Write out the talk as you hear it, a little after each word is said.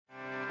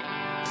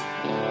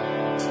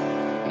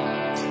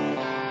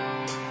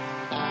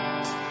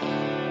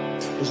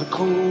There's a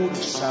code of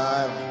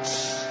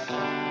silence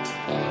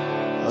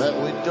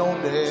that we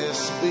don't dare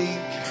speak.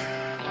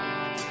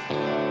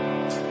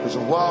 There's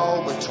a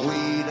wall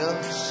between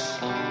us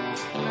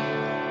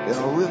and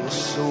a river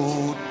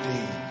so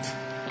deep.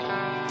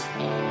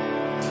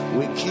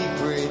 We keep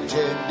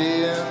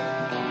pretending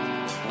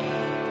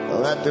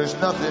that there's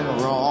nothing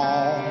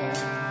wrong.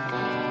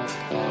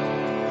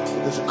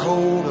 There's a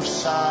code of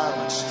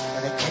silence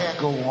and it can't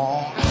go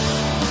on.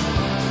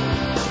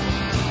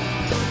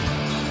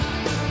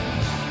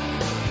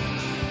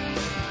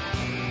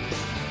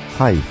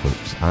 Hi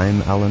folks,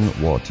 I'm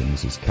Alan Watt and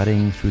this is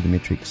Cutting Through the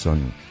Matrix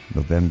on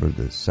November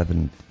the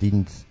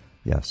 17th.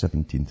 Yeah,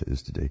 17th it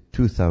is today,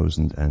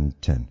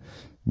 2010.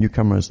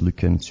 Newcomers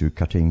look into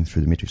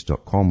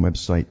cuttingthroughthematrix.com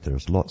website.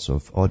 There's lots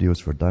of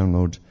audios for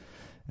download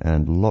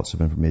and lots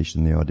of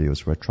information in the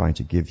audios. We're trying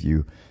to give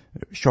you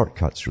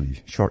shortcuts,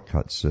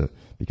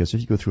 because if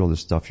you go through all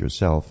this stuff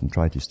yourself and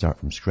try to start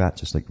from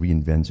scratch, it's like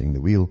reinventing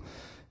the wheel.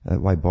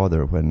 Why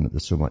bother when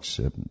there's so much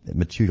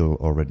material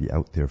already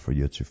out there for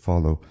you to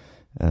follow?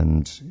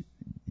 And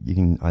you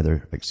can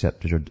either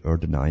accept it or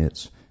deny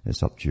it.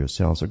 It's up to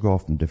yourselves, or go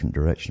off in a different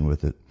direction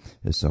with it,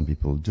 as some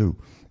people do.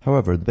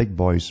 However, the big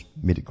boys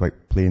made it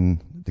quite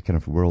plain the kind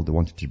of world they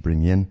wanted to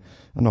bring in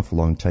an awful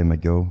long time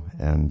ago.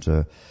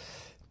 And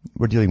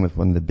we're dealing with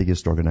one of the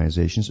biggest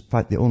organizations, in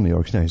fact, the only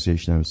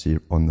organization I would say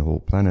on the whole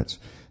planet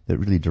that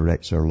really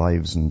directs our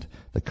lives and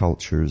the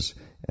cultures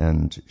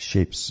and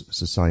shapes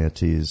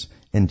societies,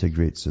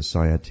 integrates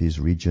societies,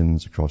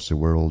 regions across the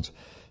world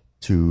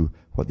to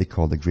what they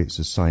call the Great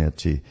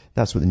Society.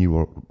 That's what the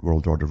New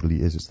World Order really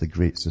is. It's the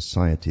Great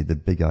Society, the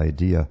big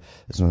idea.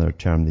 It's another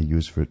term they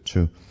use for it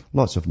too.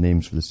 Lots of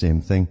names for the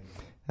same thing.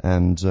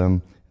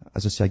 And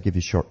as I say, I give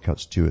you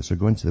shortcuts to it. So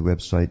go into the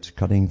website,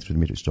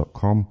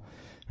 cuttingthroughthematrix.com.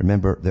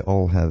 Remember, they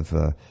all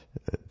have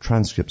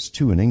transcripts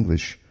too in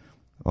English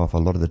of a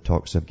lot of the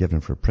talks I've given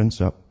for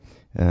prints up.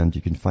 And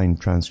you can find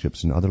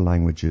transcripts in other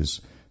languages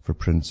for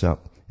prints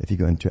up if you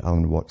go into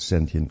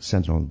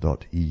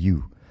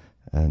alanwattssentinel.eu.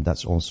 And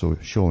that's also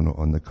shown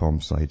on the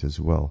com site as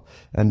well.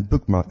 And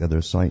bookmark the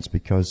other sites,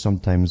 because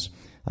sometimes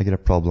I get a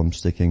problem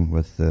sticking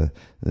with the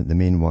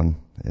main one,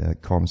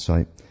 com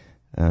site.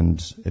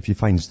 And if you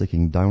find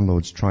sticking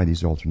downloads, try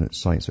these alternate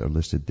sites that are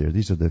listed there.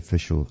 These are the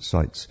official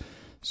sites.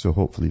 So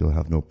hopefully you'll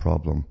have no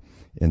problem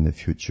in the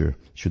future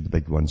should the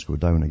big ones go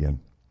down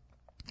again.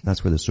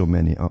 That's why there's so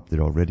many up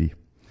there already.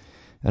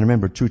 And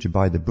remember too to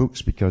buy the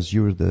books, because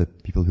you're the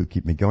people who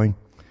keep me going.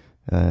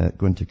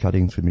 Go into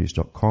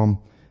cuttingthroughthematrix.com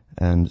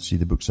and see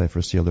the books I have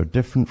for sale. They're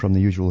different from the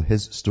usual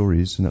His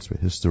Stories, and that's what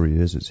His Story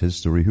is. It's his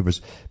story.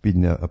 Whoever's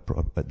been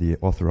the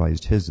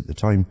authorized his at the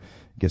time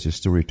gets his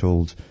story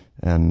told,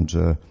 and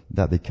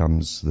that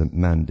becomes the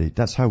mandate.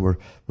 That's how we're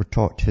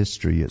taught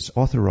history. It's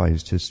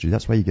authorized history.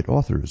 That's why you get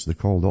authors. They're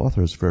called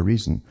authors for a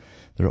reason.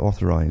 They're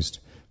authorized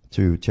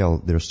to tell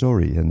their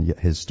story and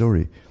his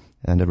story.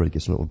 And everybody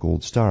gets a little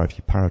gold star if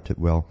you parrot it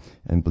well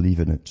and believe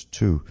in it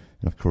too.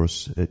 And of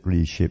course, it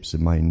really shapes the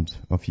mind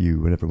of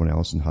you and everyone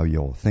else and how you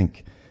all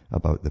think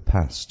about the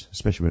past,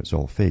 especially when it's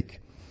all fake.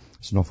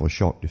 It's an awful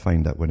shock to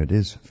find out when it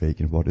is fake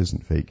and what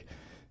isn't fake.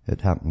 It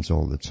happens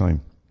all the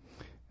time.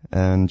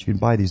 And you can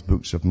buy these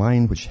books of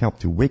mine, which help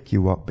to wake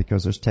you up,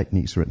 because there's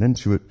techniques written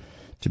into it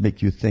to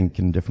make you think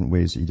in different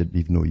ways that you didn't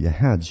even know you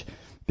had,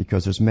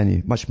 because there's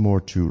much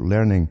more to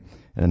learning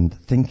and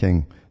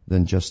thinking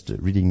than just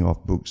reading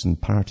off books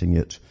and parroting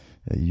it.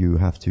 You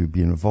have to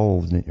be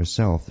involved in it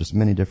yourself. There's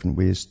many different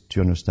ways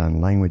to understand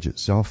language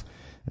itself.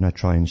 And I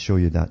try and show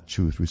you that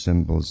too through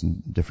symbols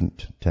and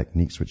different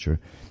techniques which are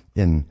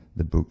in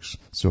the books.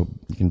 So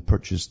you can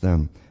purchase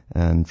them.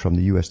 And from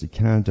the US to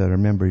Canada,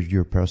 remember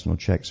your personal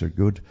checks are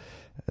good.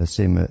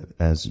 Same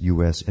as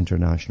US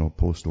international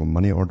postal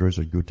money orders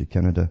are good to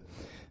Canada.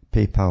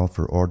 PayPal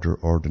for order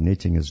or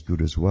donating is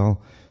good as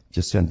well.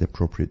 Just send the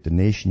appropriate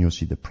donation. You'll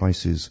see the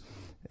prices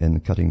in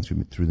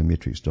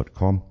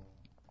cuttingthroughthematrix.com.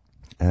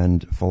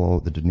 And follow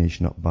the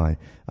donation up by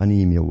an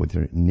email with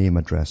your name,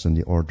 address, and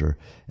the order,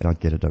 and I'll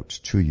get it out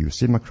to you.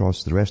 Same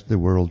across the rest of the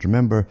world.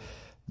 Remember,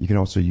 you can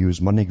also use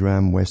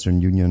MoneyGram, Western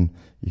Union.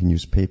 You can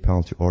use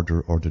PayPal to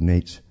order or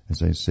donate,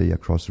 as I say,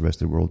 across the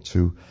rest of the world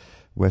too.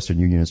 Western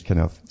Union is kind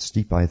of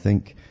steep, I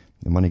think.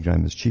 The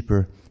MoneyGram is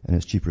cheaper, and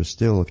it's cheaper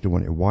still if you don't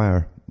want to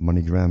wire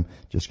MoneyGram.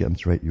 Just get them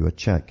to write you a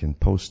check and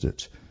post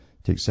it.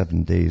 It takes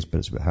 7 days, but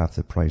it's about half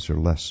the price or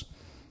less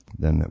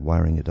than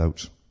wiring it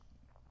out.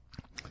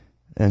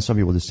 And some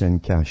people just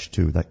send cash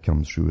too. That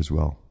comes through as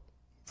well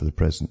for the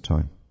present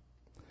time.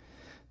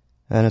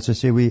 And as I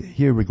say, we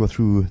go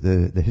through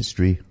the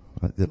history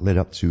that led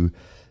up to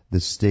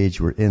this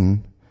stage we're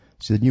in.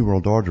 See, the New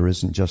World Order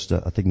isn't just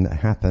a thing that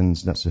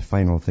happens, and that's the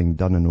final thing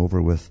done and over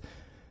with,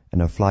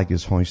 and a flag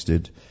is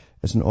hoisted.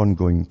 It's an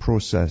ongoing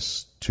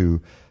process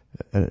to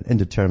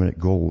indeterminate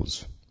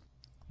goals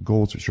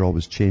which are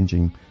always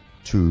changing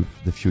to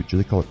the future.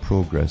 They call it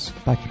progress.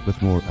 Back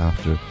with more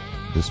after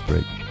this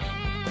break.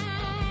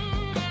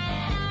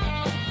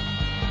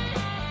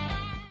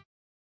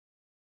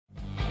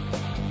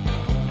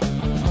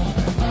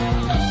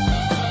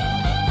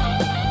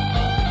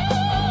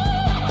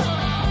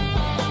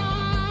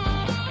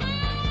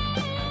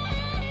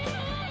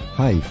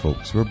 Hi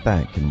folks, we're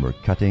back and we're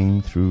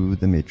cutting through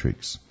the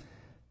matrix.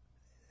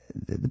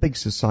 The big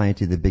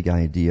society, the big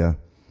idea,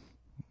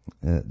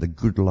 the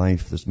good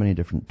life, there's many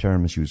different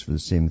terms used for the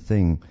same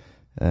thing.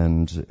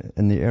 And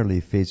in the early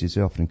phases,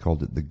 they often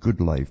called it the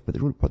good life, but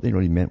what they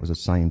really meant was a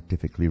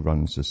scientifically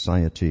run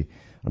society,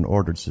 an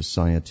ordered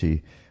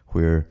society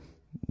where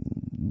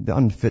the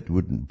unfit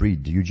wouldn't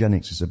breed.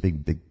 Eugenics is a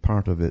big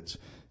part of it.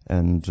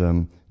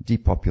 And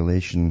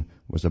depopulation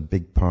was a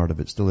big part of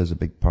it, still is a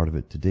big part of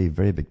it today,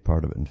 very big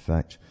part of it, in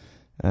fact.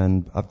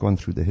 And I've gone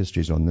through the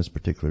histories on this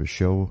particular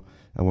show.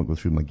 I won't go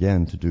through them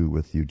again to do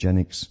with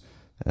eugenics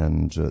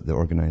and the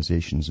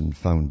organizations and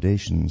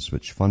foundations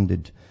which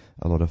funded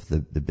a lot of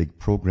the big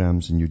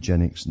programs in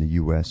eugenics in the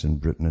US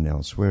and Britain and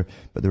elsewhere.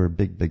 But there were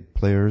big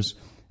players.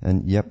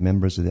 And yep,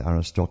 members of the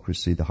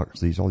aristocracy, the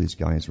Huxleys, all these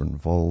guys were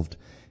involved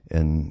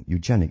in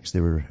eugenics.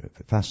 They were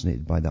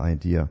fascinated by the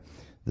idea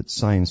that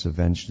science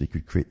eventually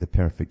could create the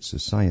perfect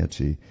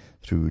society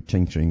through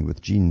tinkering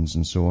with genes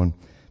and so on.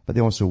 But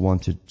they also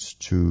wanted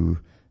to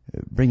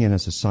bring in a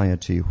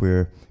society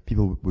where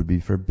people would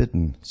be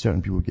forbidden,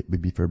 certain people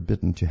would be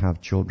forbidden to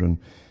have children.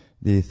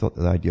 They thought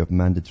that the idea of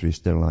mandatory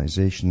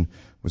sterilization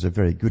was a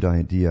very good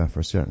idea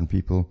for certain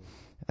people.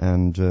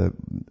 And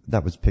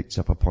that was picked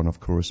up upon, of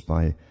course,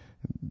 by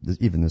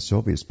even the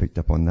Soviets picked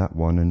up on that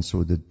one, and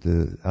so did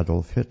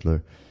Adolf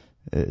Hitler.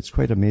 It's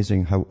quite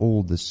amazing how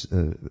old this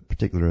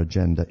particular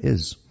agenda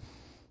is.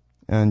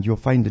 And you'll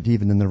find it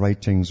even in the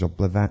writings of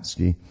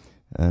Blavatsky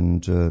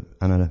and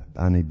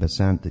Annie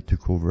Besant that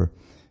took over,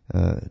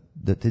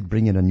 that they'd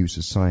bring in a new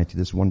society,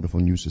 this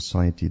wonderful new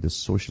society, this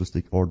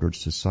socialistic ordered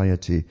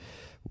society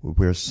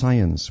where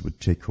science would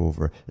take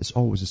over. It's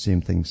always the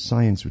same thing.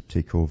 Science would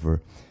take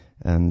over.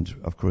 And,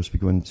 of course, we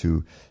go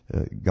into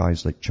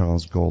guys like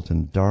Charles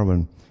Galton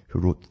Darwin, who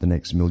wrote The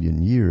Next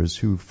Million Years,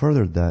 who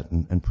furthered that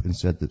and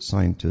said that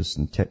scientists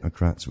and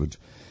technocrats would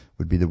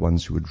be the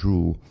ones who would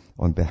rule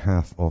on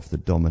behalf of the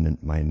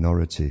dominant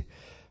minority.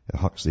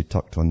 Huxley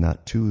touched on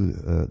that too.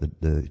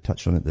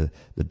 Touched on it.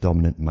 The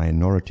dominant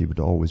minority would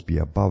always be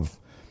above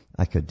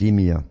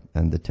academia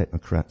and the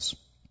technocrats,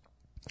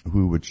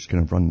 who would just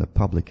kind of run the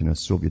public in a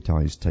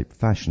Sovietized type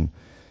fashion.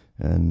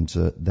 And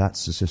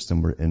that's the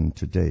system we're in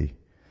today.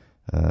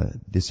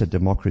 They said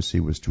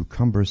democracy was too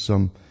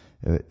cumbersome.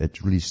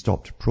 It really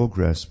stopped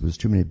progress. There was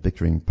too many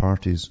bickering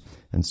parties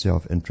and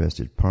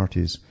self-interested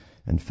parties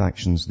and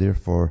factions.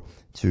 Therefore,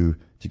 to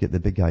get the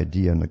big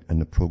idea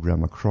and the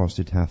program across,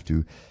 they'd have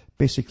to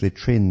basically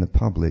train the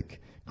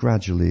public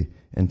gradually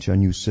into a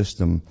new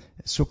system,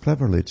 so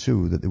cleverly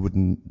too that they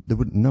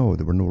wouldn't know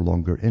they were no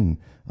longer in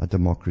a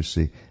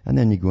democracy. And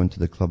then you go into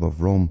the Club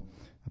of Rome,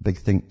 a big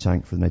think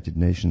tank for the United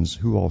Nations,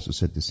 who also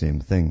said the same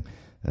thing.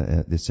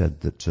 They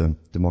said that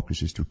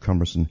democracy is too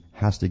cumbersome,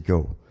 has to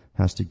go.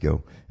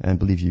 And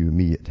believe you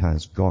me, it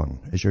has gone.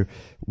 As you're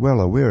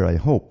well aware, I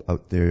hope,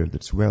 out there,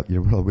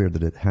 you're well aware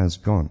that it has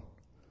gone.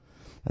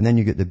 And then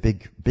you get the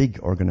big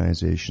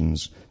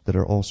organizations that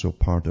are also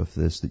part of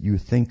this that you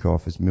think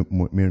of as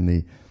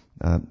merely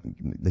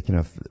the kind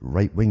of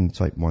right-wing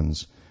type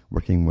ones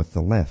working with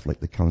the left, like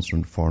the Council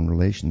on Foreign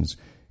Relations.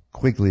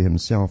 Quigley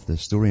himself, the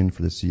historian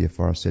for the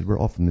CFR, said we're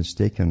often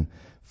mistaken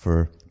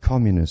for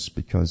communists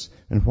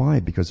why?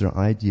 Because their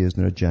ideas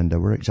and their agenda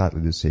were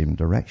exactly the same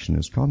direction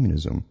as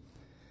communism.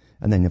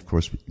 And then, of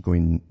course,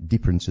 going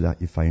deeper into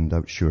that, you find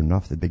out, sure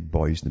enough, the big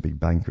boys and the big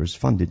bankers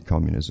funded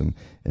communism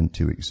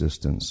into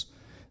existence.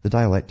 The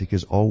dialectic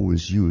is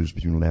always used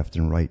between left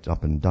and right,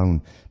 up and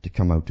down, to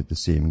come out at the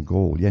same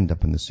goal. You end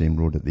up on the same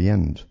road at the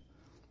end.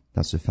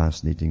 That's the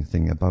fascinating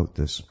thing about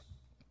this.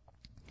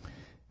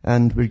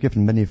 And we're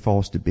given many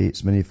false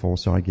debates, many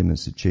false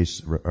arguments to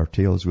chase our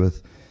tails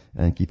with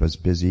and keep us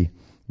busy.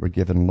 We're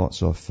given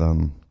lots of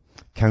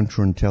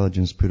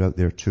counterintelligence put out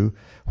there too.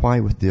 Why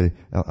would they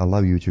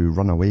allow you to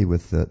run away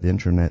with the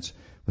internet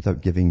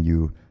without giving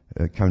you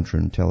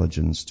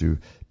counterintelligence to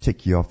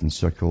tick you off in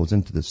circles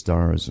into the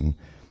stars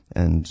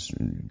and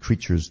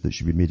creatures that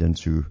should be made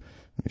into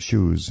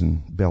shoes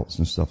and belts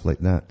and stuff like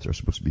that? They're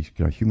supposed to be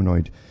kind of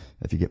humanoid,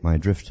 if you get my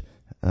drift.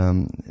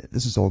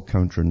 This is all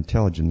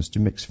counterintelligence to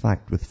mix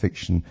fact with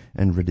fiction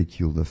and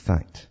ridicule the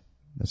fact.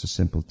 That's a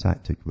simple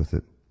tactic with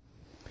it.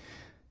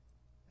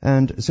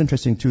 And it's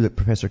interesting too that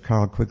Professor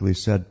Carl Quigley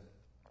said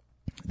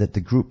that the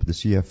group, the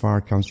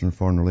CFR, Council on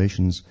Foreign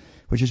Relations,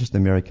 which is just the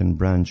American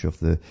branch of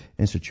the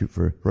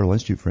Royal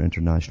Institute for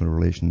International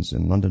Relations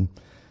in London,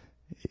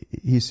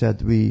 he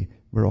said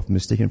we're often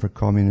mistaken for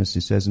communists,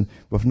 he says, and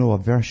we have no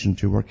aversion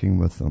to working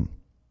with them.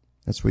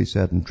 That's what he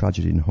said in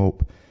Tragedy and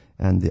Hope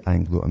and the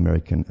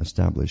Anglo-American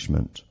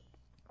establishment.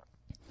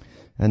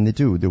 And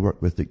they work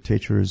with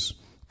dictators,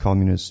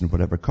 communists and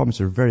whatever.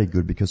 Communists are very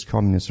good because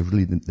communists are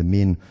really the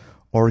main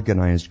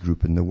organized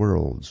group in the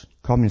world.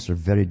 Communists are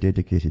very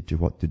dedicated to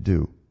what they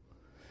do.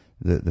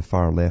 The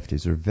far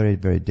lefties are very,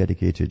 very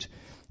dedicated.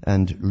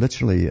 And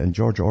literally, and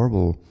George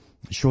Orwell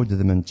showed you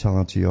the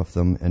mentality of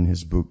them in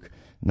his book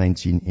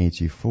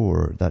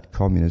 1984, that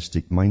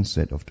communistic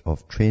mindset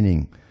of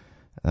training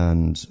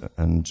and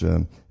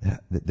the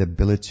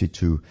ability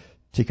to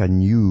take a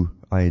new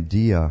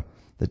idea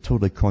that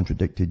totally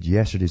contradicted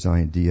yesterday's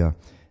idea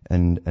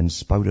and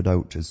spouted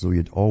out as though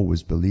you'd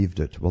always believed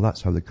it. Well,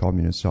 that's how the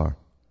communists are.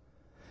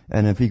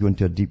 And if we go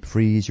into a deep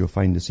freeze, you'll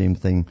find the same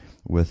thing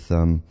with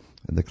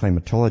the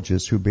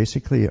climatologists, who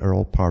basically are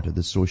all part of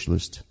the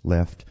socialist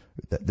left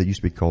that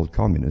used to be called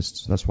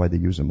communists. That's why they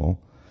use them all,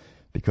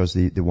 because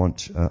they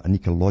want an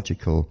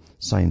ecological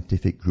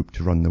scientific group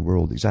to run the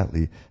world,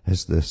 exactly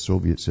as the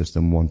Soviet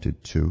system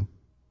wanted to.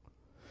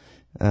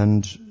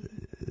 And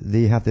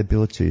they have the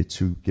ability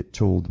to get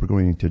told we're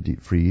going into a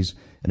deep freeze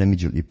and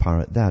immediately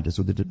parrot that as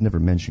though they did never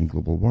mention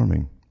global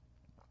warming.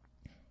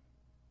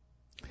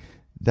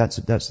 That's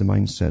the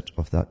mindset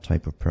of that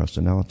type of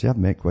personality. I've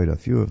met quite a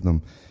few of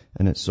them,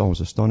 and it's always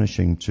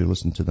astonishing to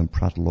listen to them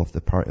prattle off the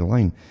party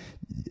line.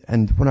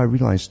 And what I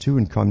realized too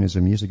in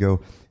communism years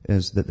ago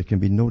is that there can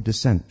be no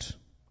dissent.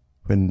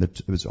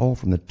 It was all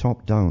from the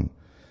top down,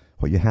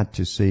 what you had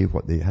to say,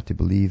 what they had to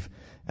believe.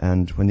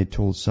 And when they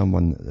told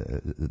someone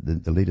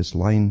the latest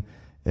line,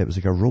 it was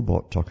like a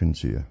robot talking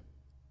to you.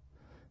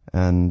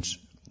 And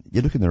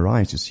you look in their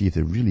eyes to see if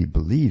they really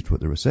believed what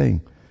they were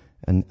saying.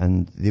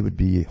 And they would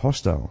be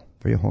hostile,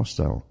 very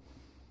hostile,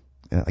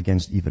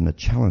 against even a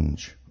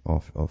challenge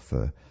of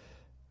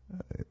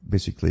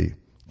basically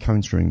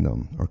countering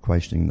them or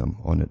questioning them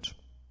on it.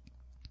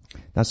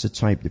 That's the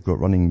type they've got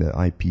running the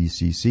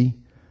IPCC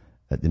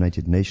at the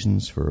United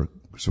Nations for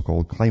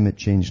so-called climate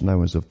change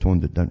now, as I've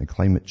toned it down to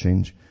climate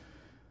change.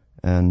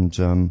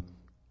 And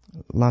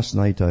last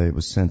night I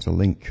was sent a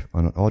link,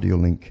 an audio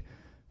link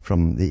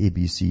from the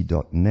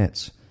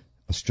abc.net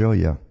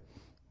Australia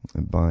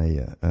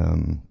by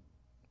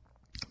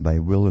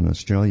Will in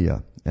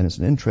Australia. And it's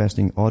an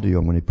interesting audio.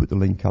 I'm going to put the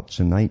link up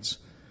tonight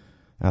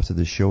after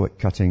the show at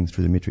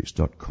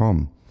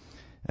cuttingthroughthematrix.com.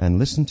 And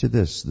listen to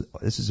this.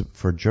 This is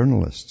for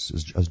journalists,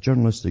 as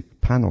journalistic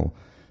panel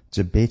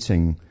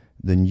debating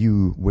the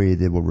new way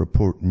they will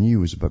report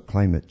news about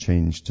climate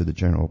change to the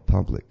general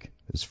public.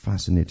 It's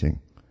fascinating.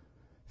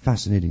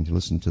 Fascinating to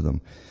listen to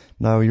them.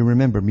 Now, you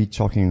remember me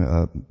talking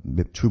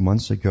about 2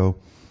 months ago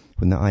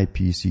when the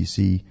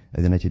IPCC,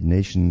 the United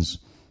Nations,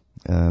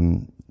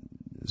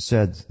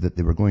 said that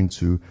they were going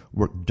to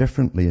work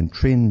differently and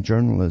train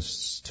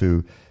journalists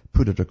to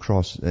put it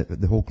across,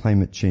 the whole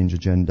climate change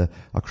agenda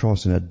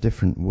across in a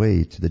different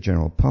way to the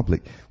general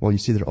public. Well, you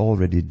see, they're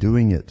already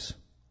doing it.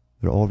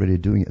 They're already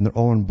doing it, and they're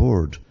all on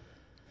board.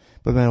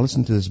 But when I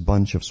listened to this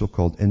bunch of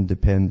so-called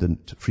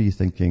independent,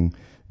 free-thinking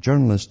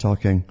journalists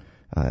talking,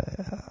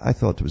 I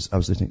thought I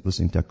was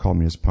listening to a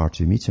Communist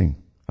Party meeting.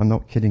 I'm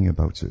not kidding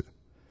about it.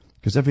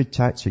 Because every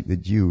tactic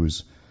they'd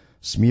use,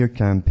 smear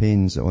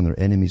campaigns on their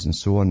enemies and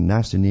so on,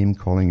 nasty name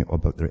calling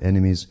about their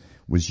enemies,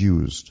 was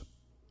used.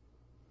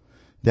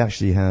 They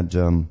actually had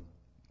a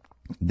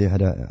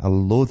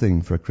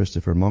loathing for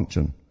Christopher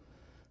Monckton,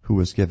 who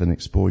was given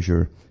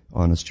exposure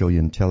on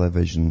Australian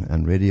television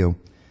and radio.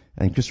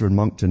 And Christopher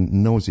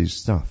Monckton knows his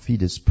stuff. He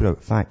just put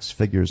out facts,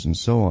 figures, and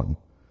so on.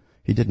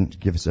 He didn't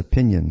give us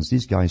opinions.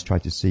 These guys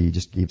tried to say he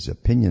just gave us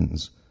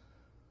opinions.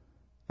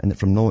 And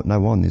from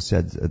now on, they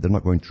said they're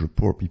not going to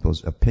report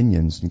people's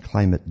opinions and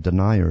climate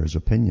deniers'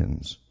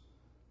 opinions.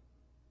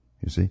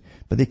 You see?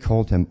 But they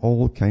called him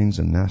all kinds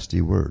of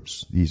nasty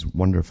words, these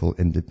wonderful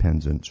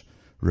independent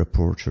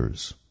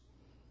reporters.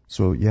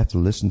 So you have to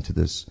listen to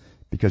this,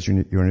 because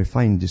you're going to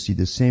find to see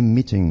the same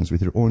meetings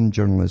with your own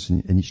journalists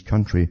in each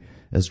country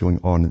as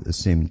going on at the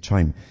same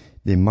time.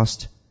 They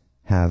must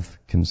have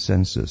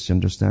consensus. You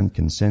understand?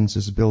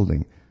 Consensus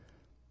building.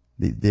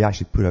 They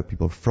actually put out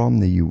people from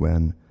the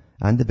UN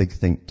and the big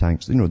think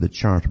tanks, the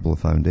charitable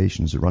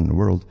foundations that run the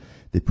world.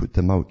 They put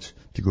them out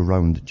to go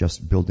around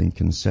just building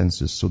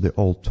consensus so they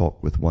all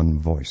talk with one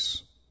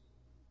voice.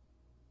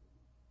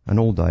 An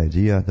old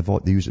idea.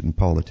 They use it in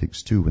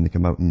politics too when they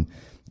come out and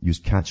use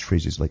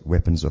catchphrases like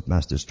weapons of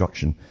mass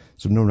destruction.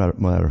 So no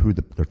matter who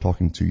they're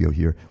talking to, you'll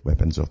hear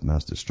weapons of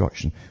mass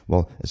destruction.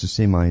 Well, it's the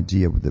same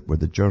idea with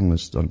the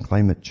journalists on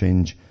climate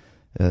change.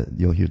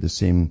 You'll hear the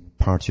same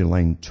party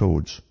line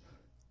toads,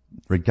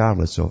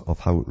 regardless of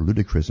how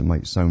ludicrous it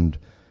might sound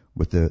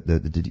with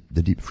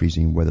the deep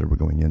freezing weather we're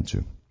going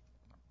into.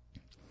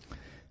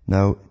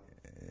 Now,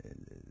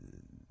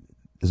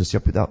 as I say,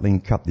 I put that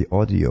link up, the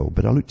audio,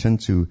 but I looked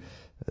into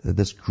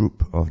this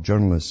group of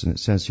journalists, and it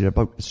says here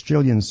about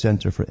Australian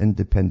Centre for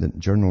Independent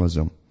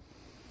Journalism.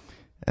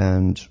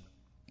 And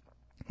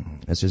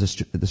it says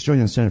the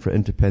Australian Centre for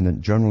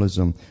Independent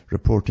Journalism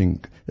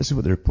reporting, this is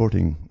what they're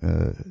reporting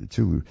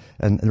to,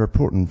 and they're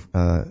reporting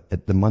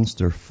at the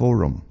Munster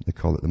Forum. They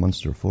call it the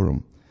Munster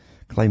Forum,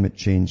 Climate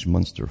Change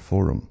Munster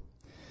Forum.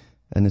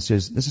 And it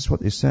says, this is what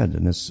they said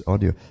in this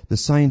audio. The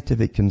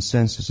scientific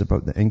consensus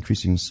about the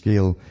increasing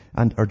scale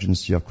and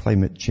urgency of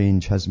climate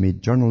change has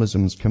made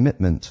journalism's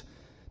commitment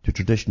to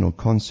traditional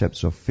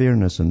concepts of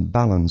fairness and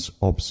balance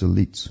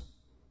obsolete.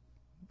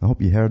 I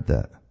hope you heard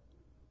that,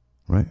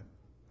 right?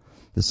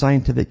 The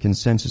scientific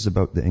consensus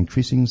about the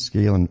increasing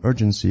scale and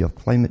urgency of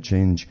climate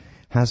change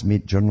has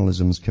made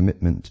journalism's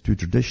commitment to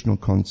traditional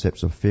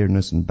concepts of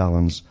fairness and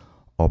balance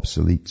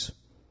obsolete.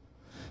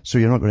 So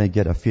you're not going to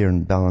get a fair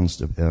and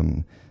balanced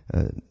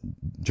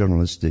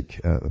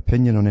journalistic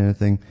opinion on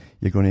anything.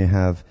 You're going to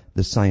have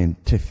the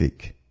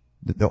scientific,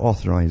 the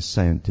authorized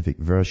scientific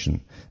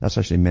version. That's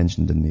actually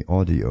mentioned in the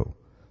audio,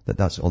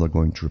 that's all they're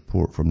going to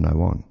report from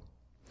now on.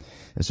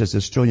 It says the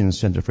Australian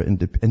Centre for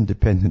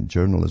Independent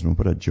Journalism,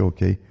 what a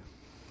joke, eh?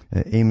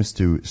 Aims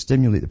to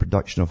stimulate the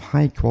production of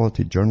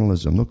high-quality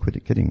journalism, no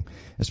kidding,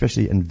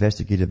 especially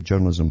investigative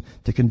journalism,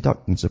 to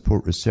conduct and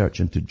support research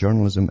into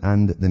journalism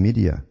and the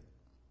media,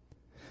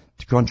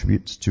 to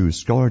contribute to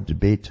scholar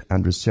debate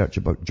and research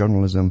about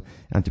journalism,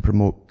 and to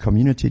promote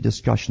community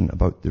discussion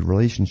about the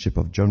relationship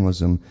of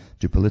journalism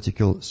to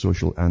political,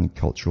 social, and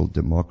cultural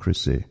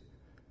democracy.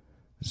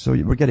 So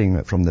we're getting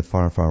it from the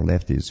far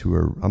lefties who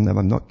are,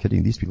 I'm not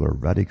kidding, these people are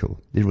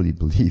radical. They really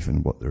believe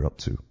in what they're up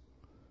to.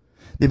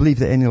 They believe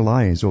that any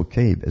lie is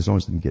okay as long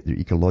as they can get their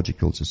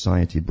ecological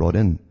society brought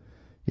in.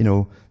 You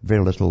know,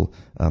 very little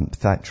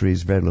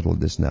factories, very little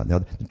this and that. Now,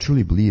 they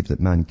truly believe that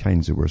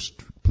mankind's the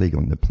worst plague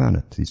on the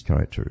planet, these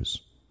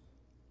characters.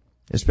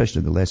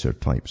 Especially the lesser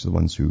types, the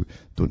ones who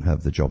don't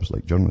have the jobs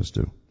like journalists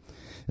do.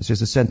 It says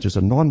the Centre is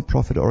a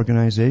non-profit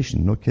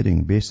organisation, no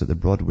kidding, based at the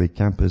Broadway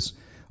campus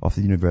of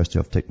the University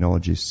of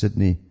Technology,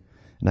 Sydney.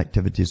 And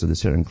activities of the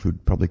Centre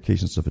include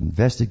publications of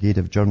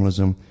investigative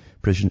journalism,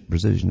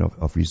 provision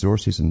of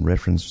resources and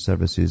reference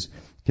services,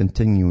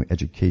 continuing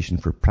education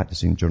for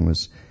practicing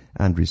journalists,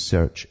 and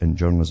research in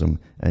journalism,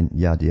 and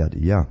yada, yada,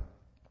 yada.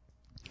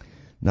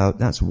 Now,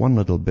 that's one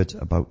little bit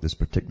about this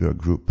particular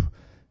group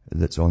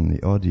that's on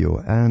the audio.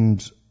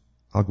 And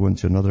I'll go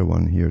into another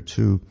one here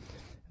too.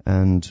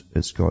 And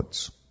it's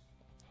got,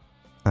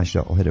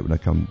 actually I'll hit it when I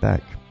come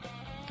back.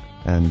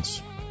 And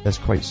that's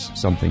quite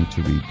something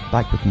to read.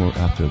 Back with more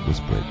after this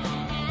break.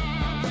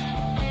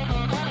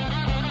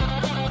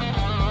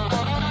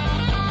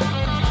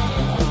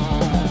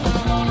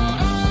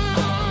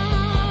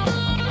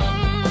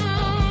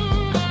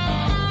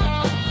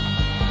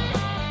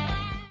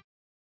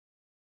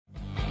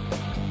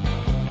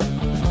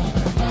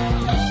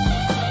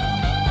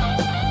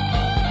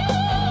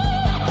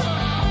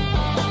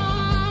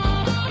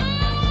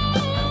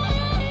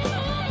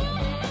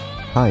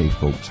 Hi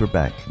folks, we're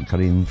back and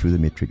cutting through the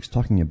matrix,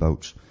 talking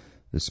about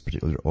this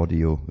particular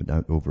audio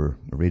out over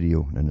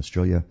radio in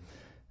Australia,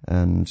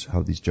 and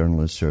how these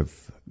journalists have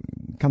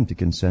come to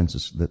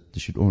consensus that they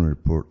should only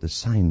report the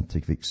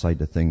scientific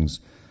side of things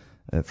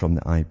from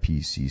the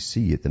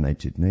IPCC at the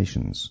United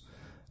Nations,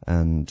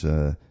 and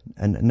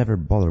never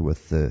bother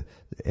with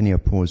any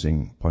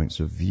opposing points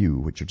of view,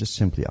 which are just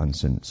simply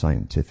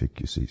unscientific,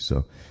 you see.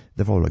 So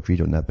they've all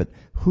agreed on that. But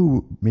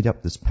who made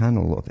up this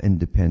panel of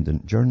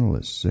independent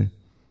journalists?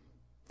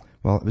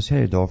 Well, it was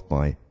headed off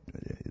by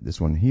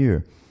this one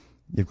here.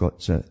 You've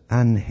got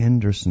Anne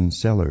Henderson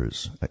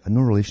Sellers.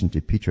 No relation to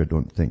Peter, I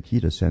don't think. He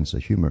had a sense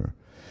of humour.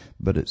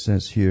 But it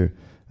says here,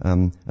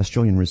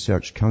 Australian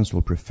Research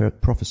Council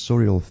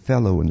Professorial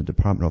Fellow in the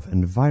Department of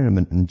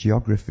Environment and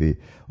Geography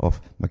of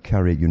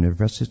Macquarie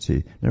University.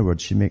 In other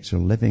words, she makes her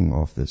living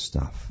off this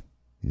stuff,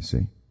 you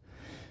see.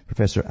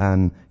 Professor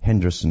Anne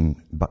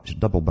Henderson,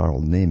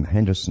 double-barreled name,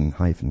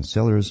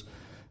 Henderson-Sellers,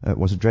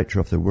 was a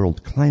director of the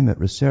World Climate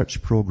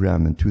Research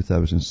Program in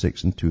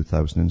 2006 and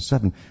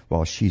 2007.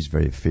 Well, she's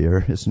very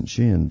fair, isn't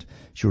she? And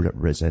she would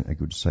represent a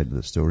good side of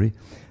the story.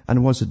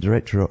 And was the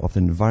director of the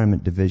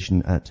Environment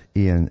Division at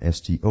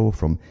ANSTO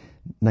from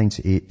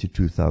 1998 to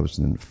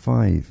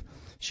 2005.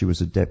 She was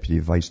the Deputy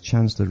Vice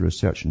Chancellor,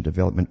 Research and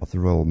Development of the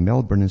Royal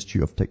Melbourne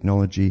Institute of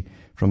Technology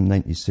from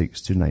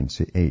 1996 to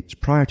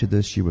 1998. Prior to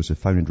this, she was the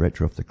founding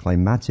director of the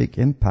Climatic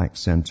Impact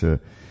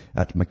Centre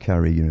at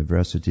Macquarie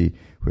University,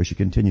 where she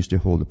continues to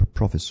hold a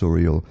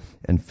professorial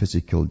in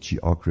physical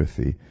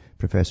geography.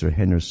 Professor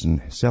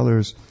Henderson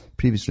Sellers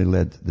previously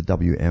led the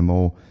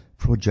WMO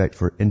project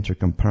for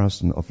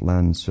intercomparison of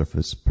land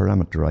surface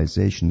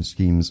parameterization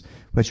schemes,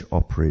 which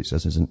operates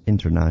as an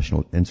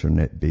international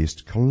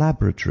internet-based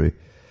collaboratory.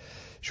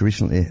 She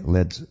recently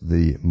led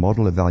the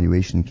Model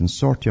Evaluation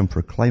Consortium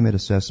for Climate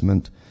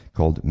Assessment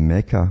called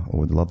MECA, I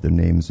would love their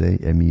names,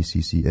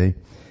 MECCA,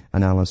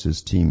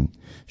 analysis team.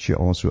 She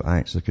also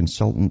acts as a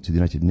consultant to the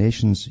United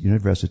Nations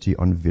University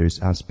on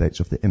various aspects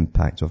of the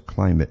impact of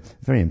climate.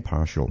 Very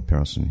impartial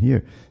person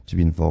here to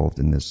be involved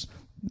in this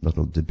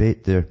little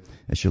debate there,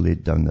 as she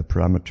laid down the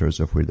parameters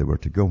of where they were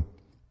to go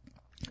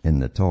in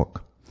the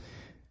talk.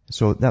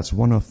 So that's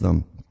one of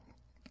them.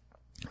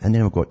 And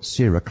then we've got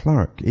Sarah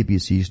Clark,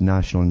 ABC's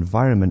National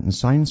Environment and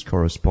Science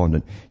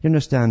Correspondent. You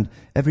understand,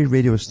 every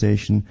radio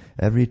station,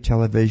 every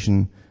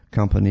television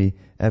company,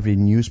 every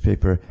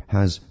newspaper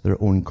has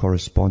their own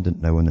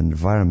correspondent now on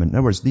environment. In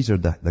other words, these are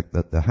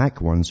the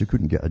hack ones who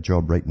couldn't get a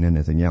job writing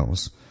anything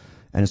else.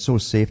 And it's so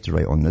safe to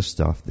write on this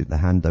stuff, the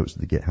handouts that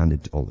they get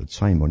handed all the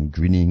time on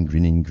greening,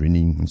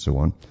 and so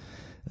on,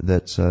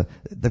 that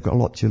they've got a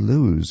lot to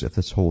lose if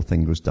this whole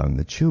thing goes down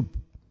the tube.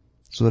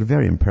 So they're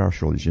very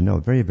impartial, as you know,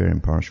 very, very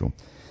impartial.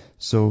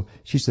 So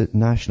she's the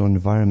National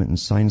Environment and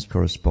Science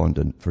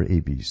Correspondent for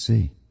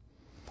ABC.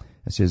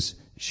 It says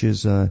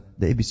she's the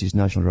ABC's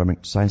National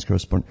Environment Science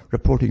correspondent,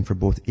 reporting for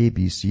both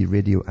ABC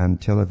radio and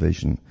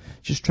television.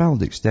 She's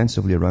travelled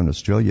extensively around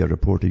Australia,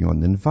 reporting on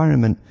the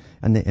environment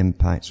and the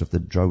impacts of the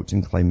drought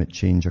and climate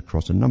change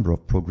across a number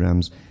of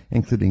programmes,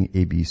 including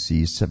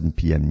ABC's 7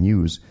 p.m.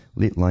 news,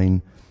 Late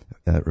Line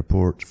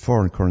report,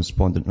 Foreign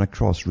Correspondent, and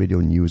across radio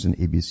news and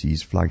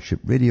ABC's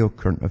flagship radio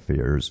current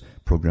affairs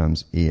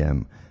programmes,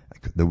 AM,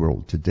 The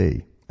World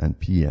Today, and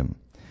PM.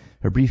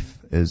 Her brief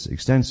is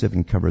extensive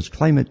and covers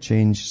climate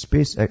change,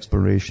 space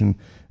exploration,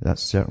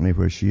 that's certainly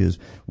where she is,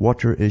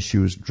 water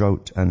issues,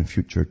 drought, and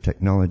future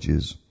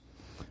technologies.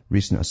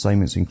 Recent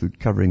assignments include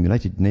covering the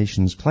United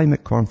Nations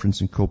Climate Conference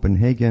in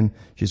Copenhagen.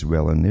 She's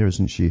well in there,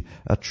 isn't she?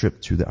 A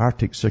trip to the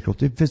Arctic Circle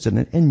to visit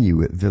an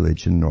Inuit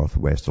village in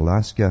northwest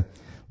Alaska,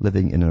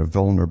 living in a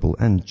vulnerable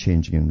and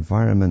changing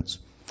environment.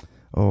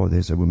 Oh,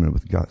 there's a woman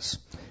with guts.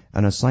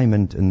 An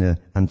assignment in the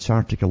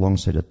Antarctic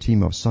alongside a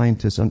team of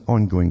scientists and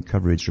ongoing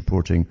coverage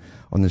reporting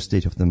on the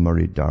state of the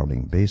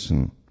Murray-Darling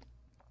Basin.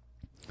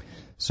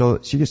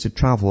 So she gets to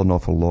travel an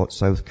awful lot,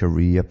 South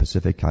Korea,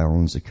 Pacific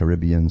Islands, the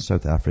Caribbean,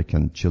 South Africa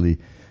and Chile,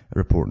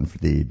 reporting for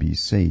the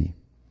ABC.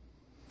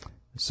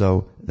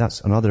 So that's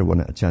another one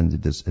that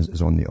attended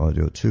is on the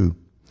audio too.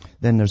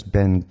 Then there's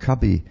Ben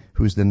Cubby,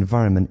 who's the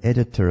environment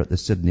editor at the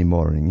Sydney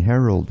Morning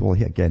Herald. Well,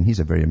 he's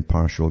a very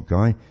impartial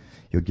guy.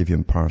 He'll give you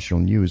impartial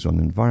news on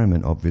the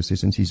environment, obviously,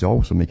 since he's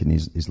also making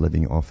his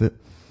living off it.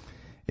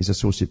 He's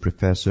Associate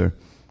Professor,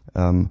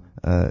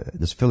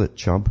 there's Philip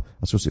Chubb,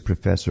 Associate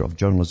Professor of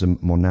Journalism,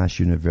 Monash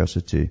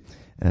University,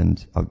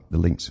 and the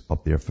link's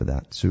up there for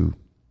that too.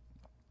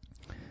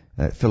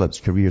 Philip's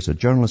career as a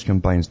journalist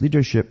combines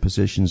leadership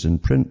positions in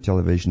print,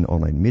 television,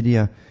 online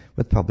media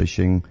with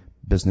publishing,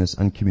 business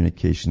and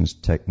communications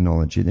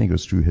technology. Then he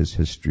goes through his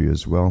history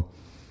as well.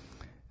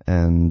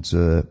 And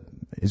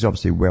he's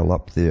obviously well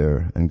up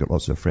there and got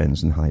lots of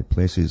friends in high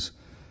places,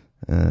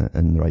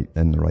 in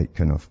the right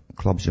kind of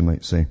clubs, you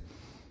might say.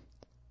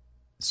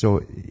 So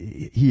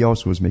he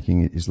also was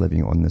making his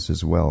living on this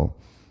as well.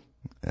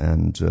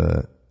 And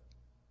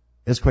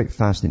it's quite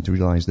fascinating to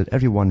realize that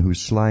everyone who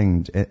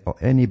slanged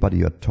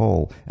anybody at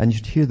all, and you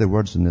should hear the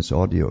words in this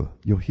audio,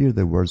 you'll hear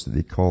the words that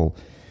they call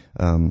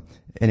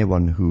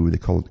anyone who they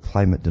call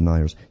climate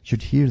deniers. You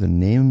should hear the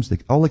names.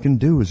 All they can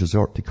do is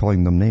resort to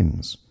calling them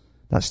names.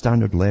 That's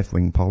standard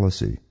left-wing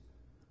policy.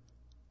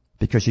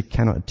 Because you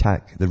cannot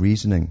attack the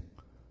reasoning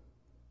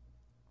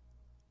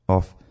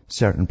of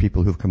certain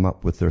people who've come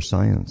up with their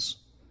science.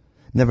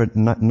 Not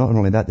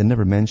only that, they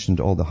never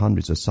mentioned all the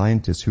hundreds of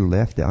scientists who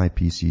left the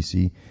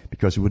IPCC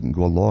because they wouldn't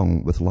go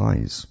along with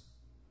lies.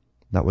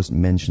 That wasn't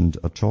mentioned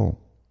at all.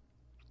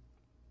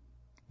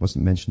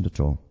 Wasn't mentioned at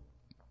all.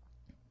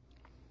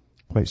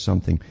 Quite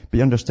something. But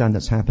you understand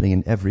that's happening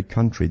in every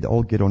country. They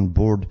all get on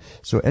board.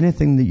 So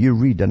anything that you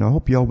read, and I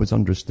hope you always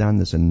understand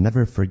this and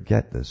never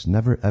forget this,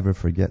 never ever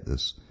forget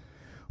this.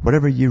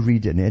 Whatever you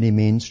read in any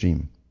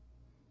mainstream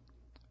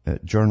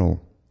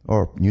journal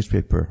or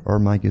newspaper or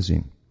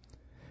magazine,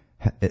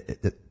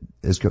 it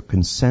has got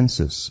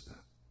consensus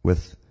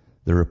with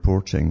the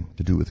reporting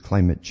to do with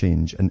climate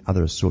change and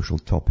other social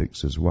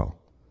topics as well.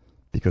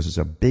 Because there's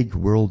a big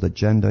world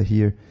agenda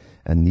here,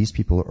 and these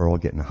people are all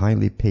getting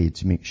highly paid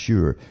to make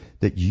sure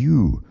that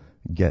you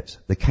get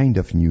the kind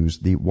of news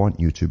they want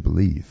you to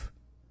believe.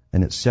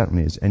 And it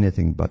certainly is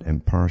anything but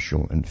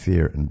impartial and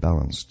fair and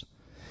balanced.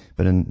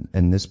 But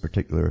in this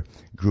particular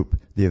group,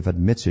 they have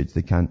admitted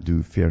they can't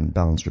do fair and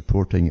balanced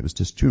reporting. It was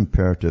just too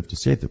imperative to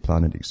save the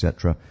planet,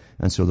 etc.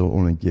 And so they'll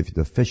only give you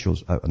the official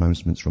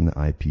announcements from the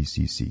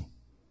IPCC.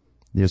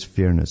 There's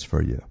fairness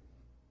for you.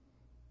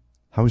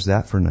 How's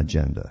that for an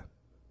agenda?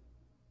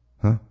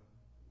 Huh?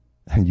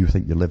 And you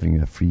think you're living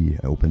in a free,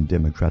 open,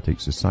 democratic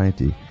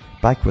society.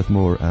 Back with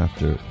more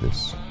after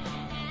this.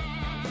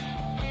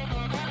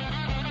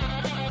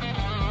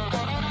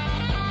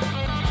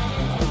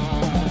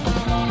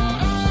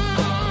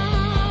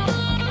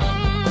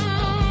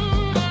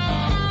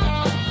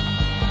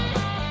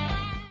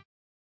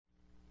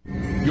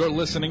 You're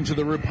listening to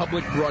the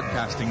Republic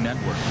Broadcasting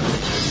Network.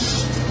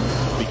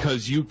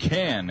 Because you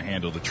can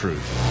handle the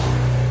truth.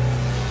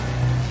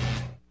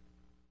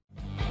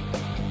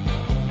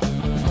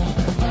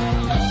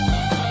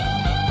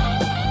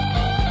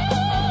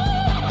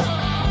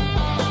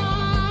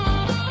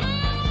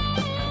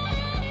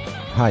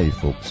 Hi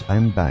folks,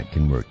 I'm back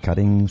and we're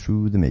cutting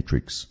through the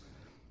matrix.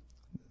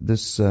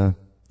 This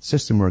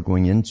system we're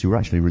going into, we're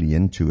actually really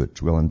into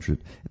it, well into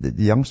it.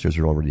 The youngsters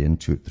are already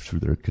into it through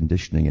their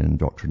conditioning and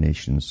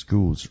indoctrination in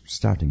schools,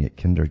 starting at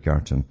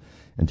kindergarten,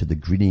 into the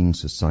greening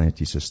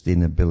society,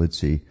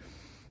 sustainability.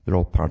 They're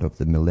all part of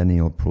the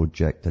Millennial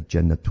Project,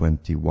 Agenda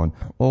 21,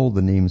 all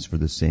the names for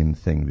the same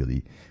thing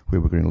really,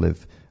 where we're going to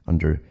live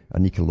under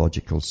an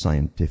ecological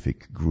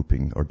scientific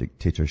grouping or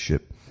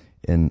dictatorship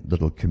in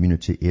little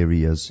community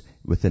areas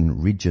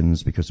within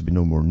regions, because there'll be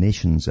no more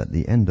nations at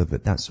the end of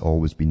it. That's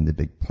always been the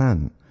big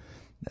plan.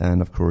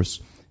 And of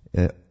course,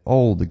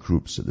 all the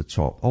groups at the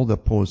top, all the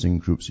opposing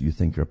groups that you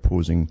think are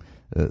opposing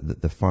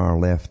the far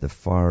left, the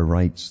far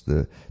right,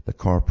 the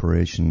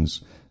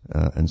corporations,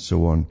 and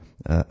so on,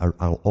 are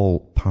all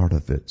part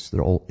of it.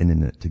 They're all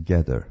in it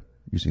together,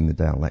 using the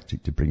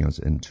dialectic to bring us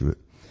into it.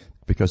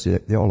 Because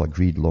they all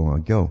agreed long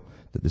ago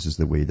that this is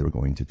the way they were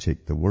going to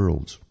take the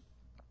world.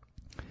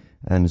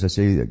 And as I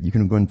say, you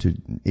can go into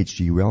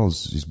H.G.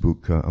 Wells'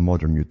 book, A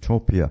Modern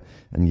Utopia,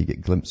 and you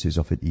get glimpses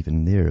of it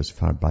even there, as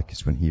far back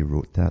as when he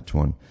wrote that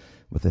one,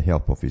 with the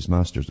help of his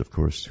masters, of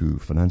course, who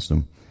financed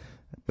him.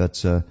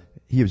 But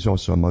he was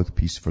also a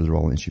mouthpiece for the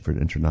Royal Institute for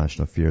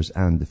International Affairs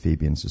and the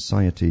Fabian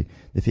Society.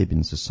 The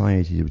Fabian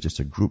Society was just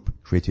a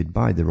group created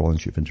by the Royal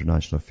Institute for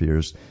International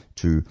Affairs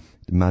to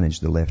manage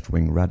the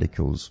left-wing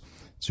radicals,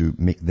 to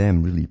make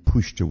them really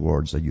push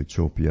towards a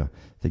utopia,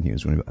 thinking it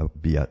was going to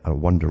be a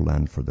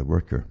wonderland for the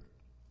worker.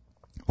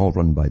 All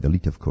run by the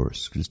elite, of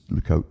course. Just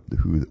look out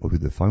who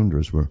the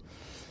founders were.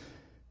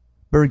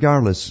 But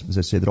regardless, as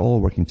I say, they're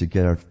all working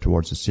together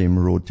towards the same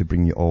road to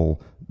bring you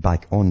all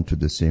back onto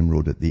the same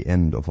road at the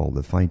end of all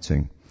the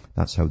fighting.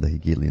 That's how the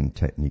Hegelian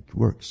technique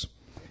works.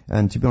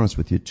 And to be honest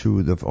with you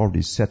too, they've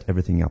already set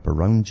everything up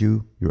around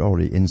you. You're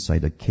already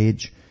inside a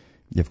cage.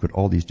 You've got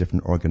all these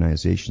different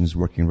organizations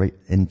working right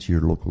into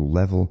your local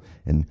level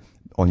and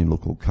on your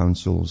local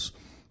councils.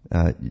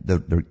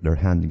 They're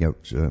handing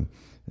out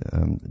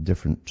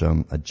different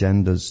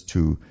agendas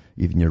to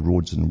even your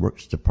roads and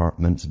works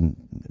department and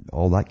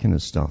all that kind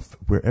of stuff.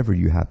 Wherever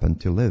you happen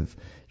to live,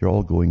 you're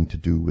all going to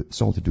do,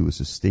 it's all to do with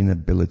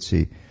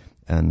sustainability,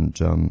 and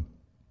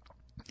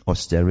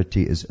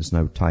austerity is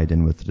now tied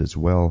in with it as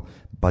well,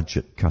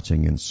 budget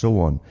cutting and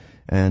so on.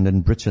 And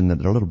in Britain,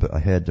 they're a little bit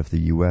ahead of the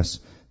US.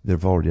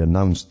 They've already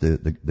announced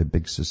the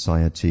big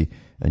society,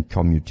 and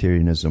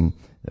communitarianism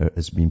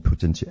has been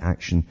put into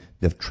action.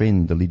 They've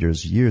trained the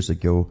leaders years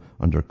ago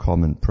under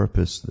Common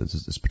Purpose. There's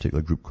this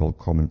particular group called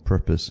Common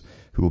Purpose,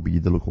 who will be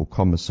the local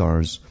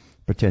commissars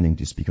pretending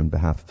to speak on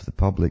behalf of the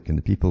public and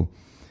the people.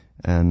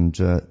 And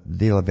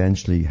they'll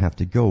eventually have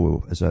to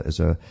go as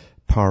a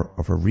part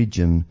of a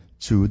region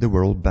to the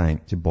World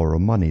Bank to borrow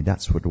money.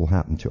 That's what will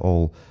happen to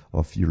all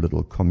of your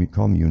little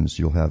communes.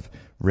 You'll have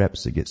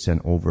reps that get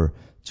sent over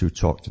to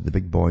talk to the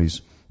big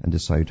boys and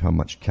decide how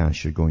much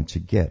cash you're going to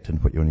get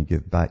and what you're going to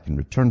give back in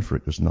return for it,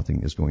 because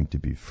nothing is going to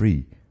be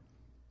free.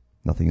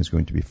 Nothing is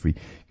going to be free.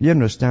 You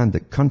understand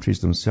that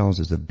countries themselves,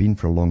 as they've been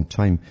for a long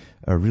time,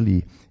 are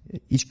really,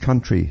 each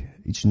country,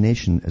 each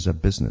nation is a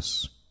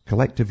business.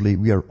 Collectively,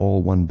 we are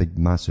all one big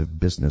massive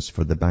business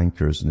for the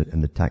bankers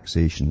and the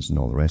taxations and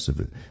all the rest of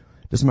it.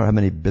 Doesn't matter how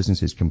many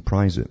businesses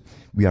comprise it.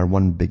 We are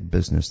one big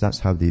business. That's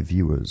how they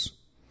view us.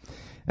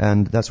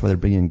 And that's why they're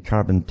bringing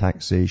carbon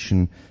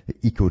taxation,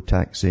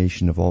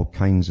 eco-taxation of all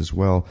kinds as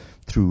well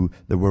through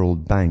the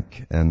World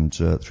Bank and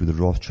through the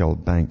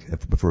Rothschild Bank,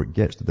 before it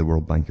gets to the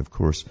World Bank, of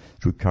course,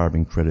 through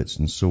carbon credits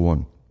and so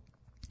on.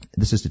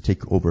 This is to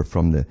take over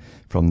from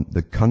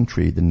the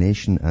country, the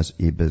nation as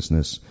a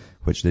business,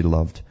 which they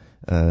loved,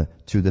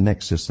 to the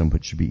next system,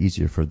 which should be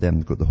easier for them.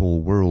 They've got the whole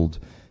world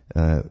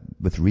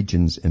with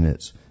regions in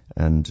it,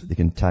 and they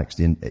can tax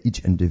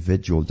each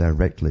individual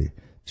directly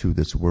to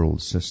this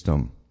world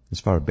system. It's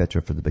far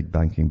better for the big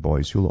banking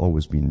boys, who will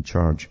always be in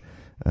charge,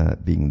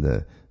 being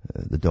the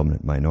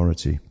dominant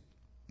minority.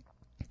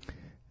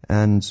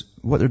 And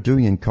what they're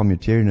doing in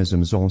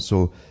communitarianism is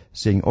also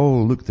saying, oh,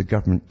 look, the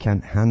government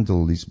can't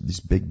handle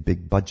these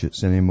big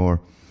budgets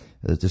anymore.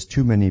 There's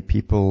too many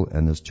people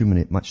and there's too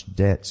much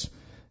debt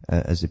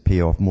as they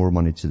pay off more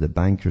money to the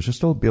bankers. They're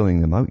still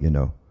bailing them out, you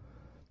know.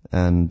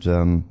 And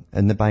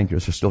the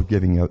bankers are still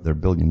giving out their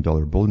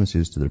billion-dollar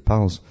bonuses to their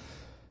pals.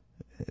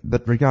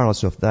 But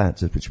regardless of that,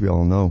 which we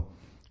all know,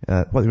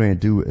 what they're going to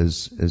do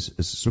is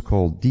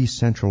so-called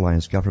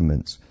decentralized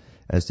governments,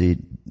 as they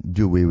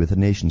do away with a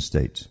nation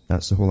state.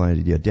 That's the whole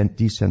idea,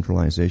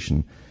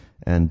 decentralization,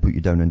 and put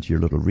you down into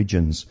your little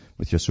regions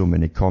with your so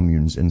many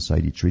communes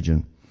inside each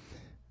region.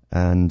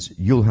 And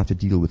you'll have to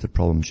deal with the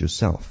problems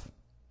yourself.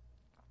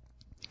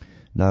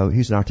 Now,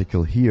 here's an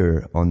article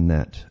here on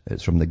that.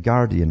 It's from The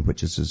Guardian,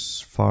 which is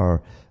as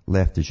far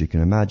left as you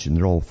can imagine.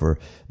 They're all for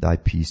the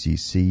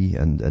IPCC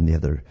and they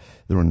have their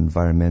own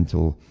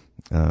environmental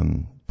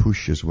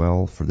push as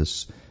well for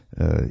this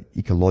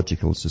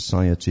ecological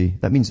society.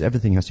 That means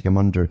everything has to come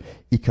under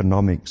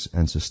economics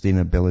and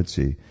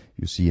sustainability,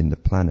 you see, in the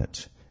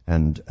planet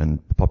and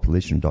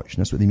population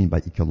reduction. That's what they mean by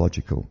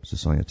ecological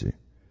society.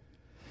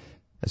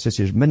 It says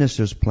here,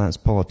 ministers,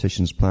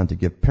 politicians plan to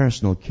give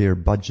personal care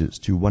budgets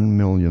to 1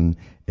 million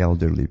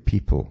elderly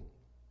people.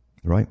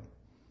 Right?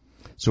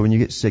 So when you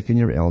get sick and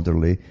you're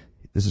elderly,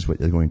 this is what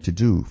they're going to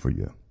do for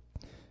you.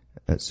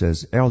 It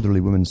says, elderly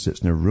woman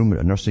sits in a room at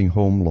a nursing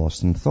home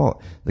lost in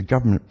thought. The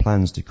government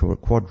plans to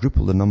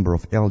quadruple the number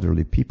of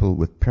elderly people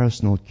with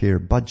personal care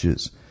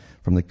budgets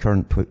from the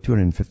current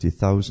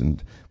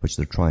 250,000, which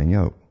they're trying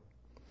out.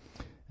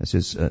 It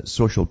says,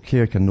 social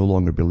care can no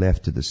longer be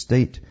left to the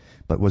state,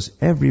 but was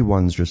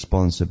everyone's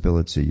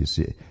responsibility, you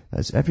see.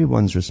 That's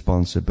everyone's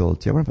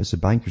responsibility. I wonder if it's the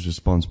banker's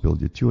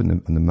responsibility too,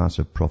 and the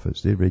massive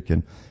profits they rake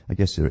in. I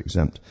guess they're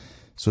exempt.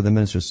 So the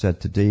minister said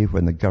today,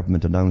 when the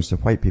government announced a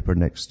white paper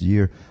next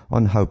year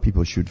on how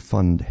people should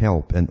fund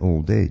help in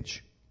old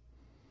age.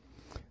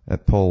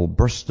 Paul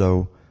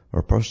Burstow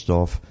Or first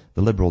off,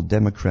 the Liberal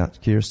Democrat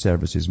Care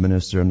Services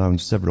Minister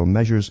announced several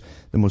measures,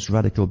 the most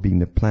radical being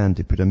the plan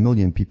to put 1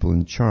 million people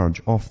in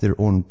charge of their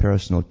own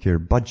personal care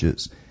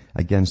budgets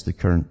against the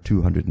current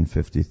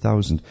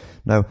 250,000.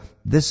 Now,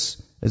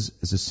 this is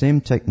the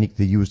same technique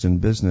they used in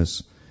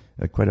business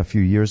quite a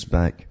few years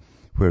back,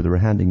 where they were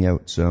handing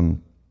out sort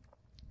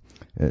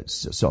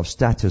of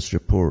status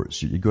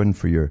reports. You go in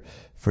for your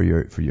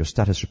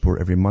status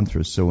report every month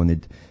or so,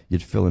 and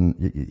you'd fill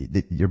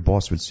in. Your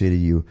boss would say to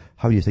you,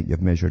 "How do you think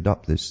you've measured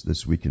up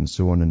this week?" and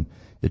so on, and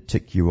they'd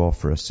tick you off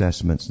for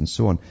assessments and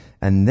so on.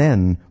 And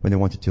then when they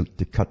wanted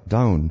to cut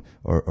down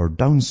or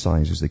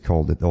downsize, as they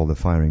called it, all the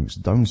firings,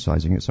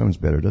 downsizing, it sounds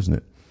better, doesn't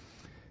it?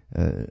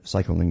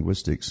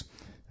 Psycholinguistics.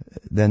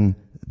 Then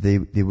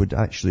they would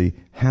actually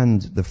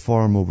hand the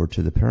form over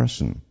to the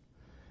person,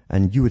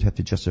 and you would have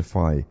to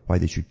justify why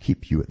they should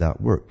keep you at that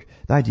work.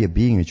 The idea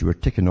being is you were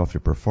ticking off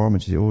your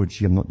performance. You say, "Oh,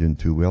 gee, I'm not doing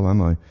too well,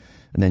 am I?"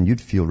 And then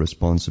you'd feel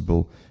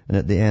responsible. And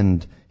at the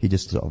end, he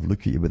just sort of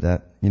look at you with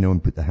that,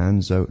 and put the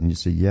hands out, and you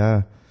say,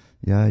 yeah,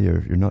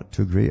 you're not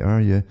too great,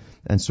 are you?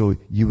 And so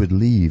you would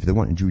leave. They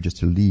wanted you just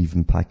to leave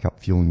and pack up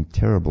feeling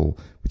terrible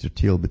with your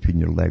tail between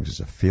your legs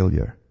as a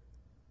failure.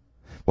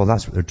 Well,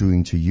 that's what they're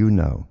doing to you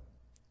now.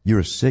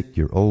 You're sick,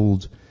 you're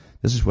old,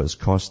 this is what it's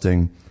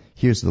costing,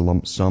 here's the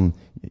lump sum,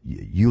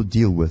 you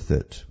deal with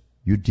it.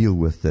 You deal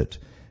with it.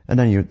 And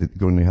then you're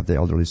going to have the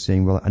elderly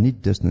saying, "Well, I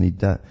need this and I need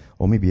that,"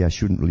 or maybe I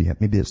shouldn't really have,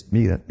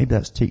 maybe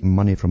that's taking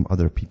money from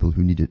other people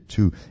who need it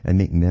too and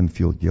making them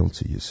feel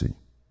guilty, you see.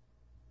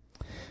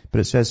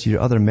 But it says here,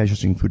 other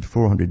measures include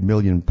 £400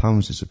 million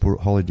to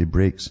support holiday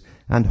breaks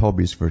and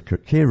hobbies for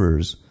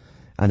carers,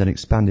 and an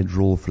expanded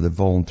role for the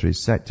voluntary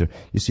sector.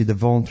 You see, the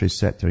voluntary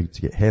sector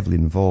to get heavily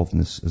involved in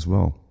this as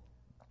well.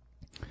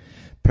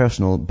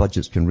 Personal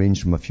budgets can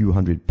range from a few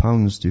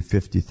 £100 to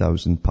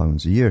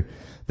 £50,000 a year.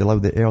 They allow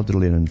the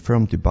elderly and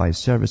infirm to buy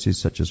services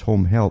such as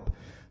home help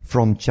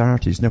from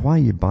charities. Now, why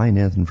are you buying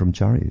anything from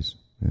charities?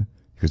 Yeah?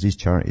 Because these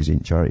charities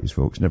ain't charities,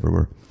 folks, never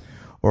were.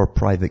 Or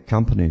private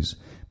companies,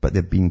 but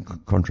they've been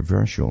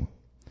controversial.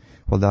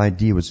 Well, the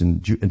idea was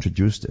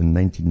introduced in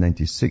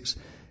 1996.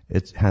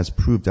 It has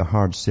proved a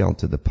hard sell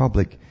to the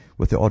public,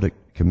 with the Audit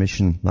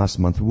Commission last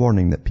month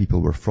warning that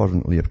people were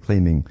fraudulently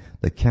claiming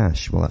the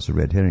cash. Well, that's a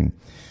red herring.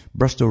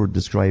 Bristow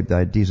described the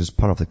ideas as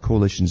part of the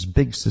coalition's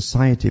big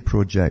society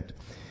project,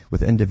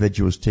 with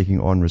individuals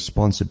taking on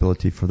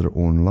responsibility for their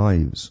own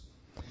lives.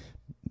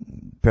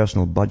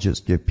 Personal budgets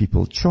give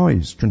people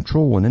choice,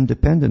 control and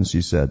independence,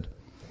 he said.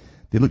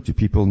 They look to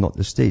people, not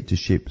the state, to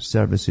shape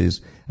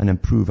services and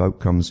improve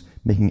outcomes,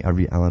 making a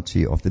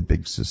reality of the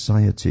big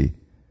society.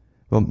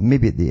 Well,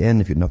 maybe at the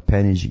end, if you have enough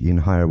pennies, you can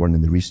hire one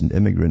of the recent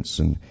immigrants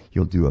and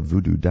he'll do a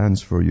voodoo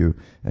dance for you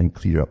and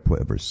clear up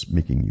whatever's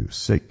making you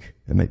sick.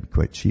 It might be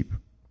quite cheap.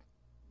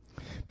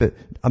 But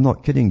I'm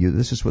not kidding you.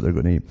 This is what they're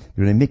going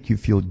to make you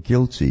feel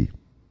guilty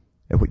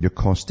at what you're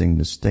costing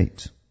the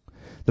state.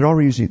 They're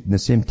already using the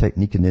same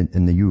technique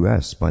in the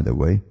U.S., by the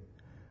way.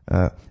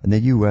 In the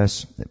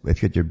U.S.,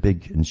 if you had your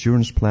big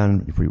insurance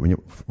plan, when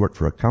you work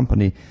for a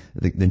company,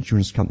 the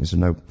insurance companies are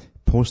now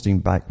posting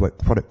back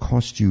what it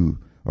cost you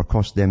or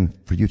cost them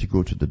for you to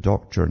go to the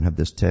doctor and have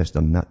this test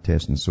and that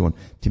test and so on,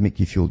 to make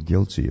you feel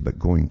guilty about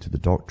going to the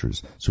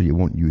doctors so you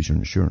won't use your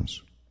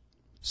insurance.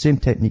 Same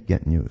technique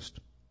getting used.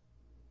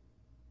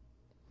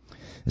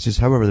 It says,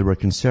 however, there were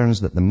concerns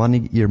that the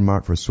money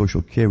earmarked for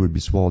social care would be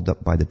swallowed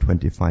up by the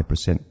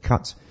 25%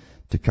 cut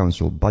to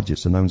council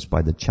budgets announced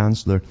by the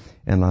Chancellor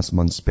in last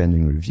month's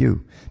spending review.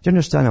 Do you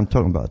understand? I'm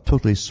talking about a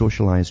totally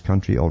socialized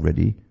country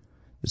already.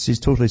 This is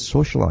totally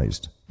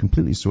socialized,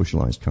 completely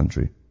socialized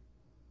country.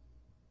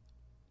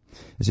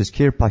 It says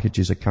care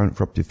packages account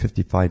for up to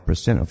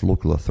 55% of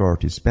local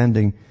authority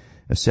spending.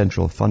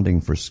 Central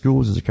funding for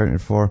schools is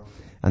accounted for,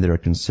 and there are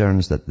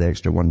concerns that the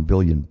extra £1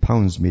 billion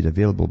made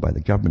available by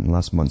the government in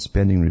last month's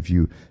spending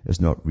review is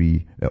not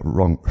ring-fenced,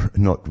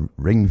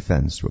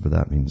 whatever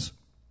that means.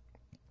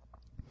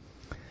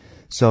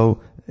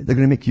 So they're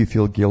going to make you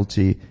feel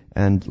guilty,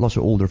 and lots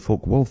of older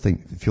folk will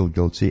feel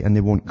guilty, and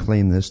they won't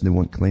claim this and they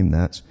won't claim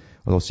that.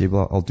 Or they'll say,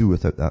 well, I'll do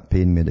without that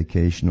pain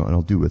medication, and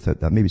I'll do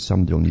without that. Maybe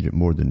somebody will need it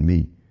more than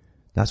me.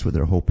 That's what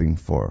they're hoping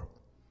for.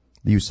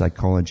 They use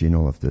psychology in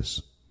all of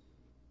this.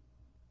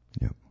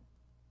 Yeah.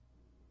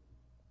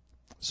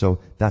 So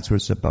that's what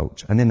it's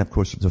about. And then, of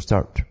course, they'll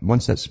start,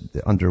 once that's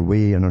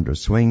underway and under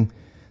swing,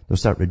 they'll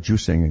start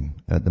reducing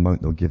the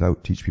amount they'll give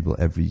out to each people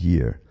every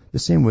year. The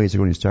same way as they're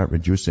going to start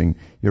reducing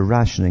your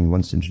rationing,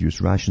 once they introduce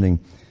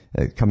rationing,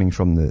 coming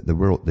from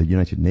the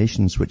United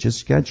Nations, which is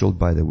scheduled,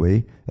 by the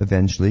way,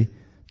 eventually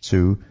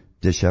to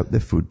dish out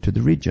the food to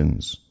the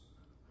regions.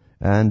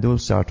 And they'll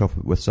start off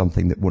with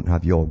something that won't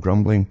have you all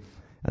grumbling.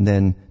 And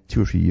then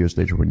 2 or 3 years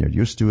later, when you're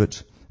used to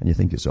it, and you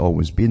think it's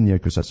always been there,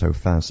 because that's how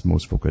fast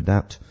most folk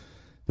adapt,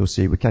 they'll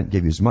say, we can't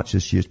give you as much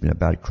this year, it's been a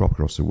bad crop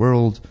across the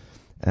world,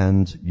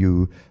 and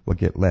you will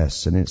get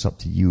less. And it's up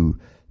to you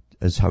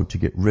as how to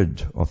get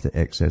rid of the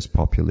excess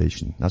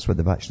population. That's what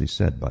they've actually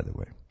said, by the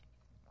way.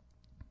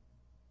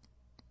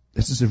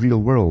 This is the real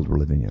world we're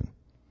living in.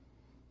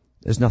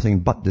 There's nothing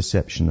but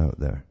deception out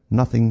there.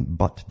 Nothing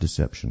but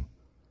deception.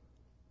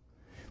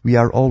 We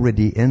are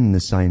already in the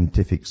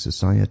scientific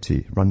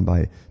society, run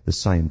by the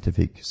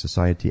scientific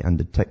society and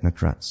the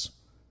technocrats.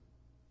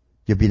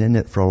 You've been in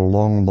it for a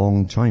long,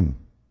 long time.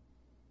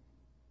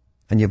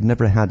 And you've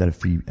never had a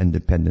free,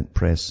 independent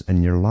press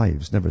in your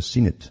lives. Never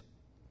seen it.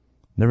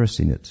 Never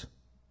seen it.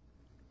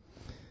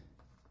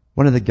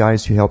 One of the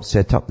guys who helped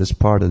set up this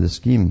part of the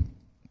scheme,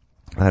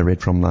 I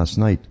read from last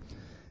night,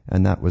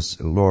 and that was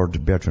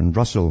Lord Bertrand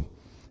Russell,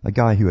 a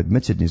guy who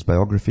admitted in his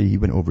biography he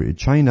went over to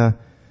China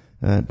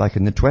back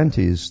in the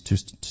 20s to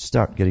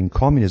start getting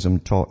communism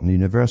taught in the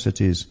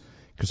universities,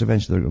 because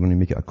eventually they were going to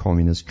make it a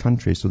communist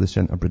country, so they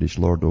sent a British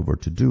lord over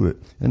to do it.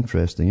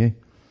 Interesting, eh?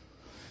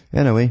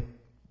 Anyway,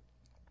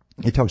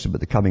 he talks about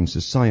the coming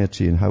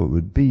society and how it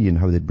would be and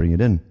how they'd bring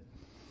it in.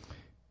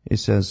 He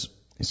says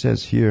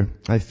here,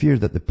 I fear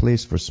that the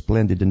place for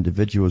splendid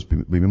individuals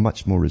will be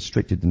much more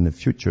restricted in the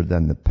future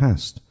than the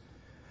past.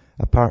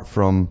 Apart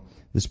from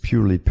this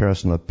purely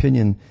personal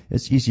opinion,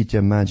 it's easy to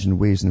imagine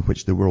ways in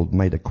which the world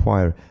might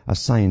acquire a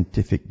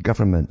scientific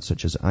government,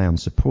 such as I am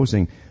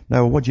supposing.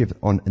 Now, what do you have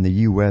on in the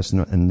US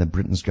and in the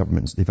Britain's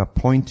governments? They've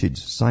appointed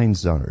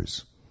science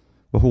czars.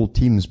 The whole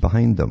team's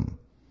behind them.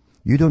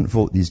 You don't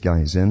vote these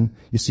guys in.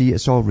 You see,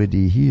 it's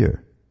already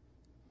here.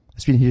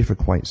 It's been here for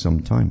quite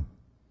some time.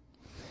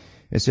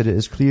 It said it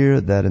is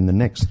clear that in the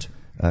next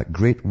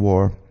Great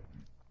War,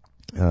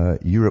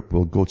 Europe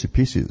will go to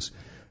pieces.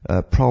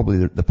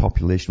 Probably the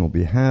population will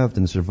be halved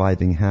and the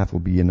surviving half will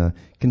be in a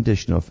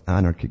condition of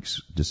anarchic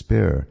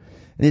despair.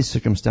 In these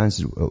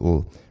circumstances, it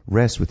will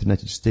rest with the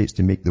United States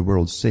to make the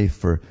world safe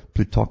for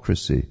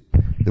plutocracy.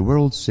 The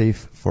world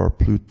safe for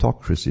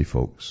plutocracy,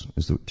 folks,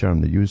 is the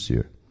term they use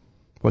here.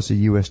 What's the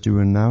US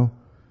doing now?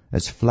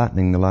 It's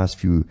flattening the last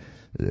few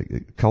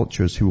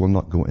cultures who will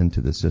not go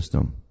into the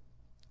system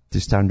to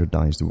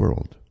standardize the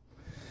world.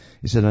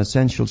 He said an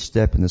essential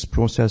step in this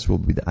process will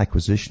be the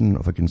acquisition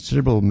of a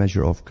considerable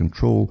measure of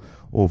control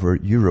over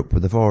Europe, where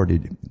they've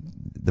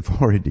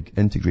already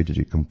integrated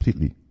it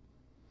completely.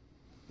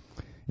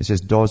 It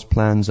says Dawes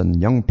plans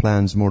and Young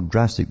plans, more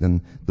drastic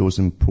than those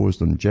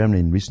imposed on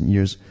Germany in recent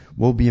years,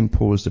 will be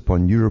imposed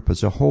upon Europe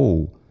as a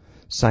whole.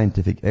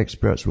 Scientific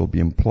experts will be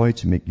employed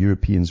to make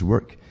Europeans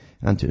work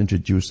and to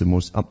introduce the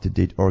most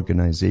up-to-date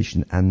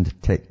organization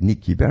and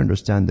technique. You better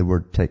understand the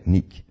word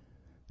technique.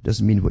 It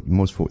doesn't mean what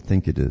most folk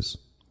think it is.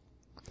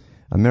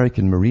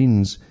 American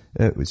Marines,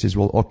 it says,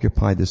 will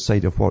occupy the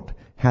site of what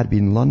had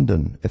been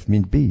London, if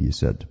need be, he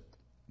said.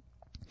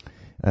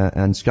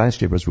 And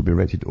skyscrapers will be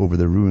erected over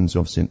the ruins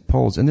of St.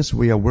 Paul's. In this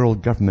way, a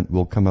world government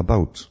will come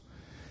about,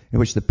 in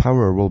which the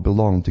power will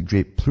belong to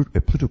great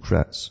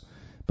plutocrats,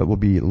 but will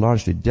be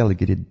largely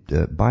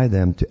delegated by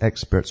them to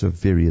experts of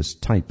various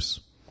types.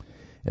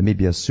 It may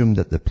be assumed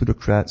that the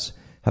plutocrats,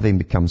 having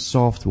become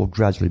soft, will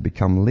gradually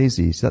become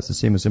lazy. So that's the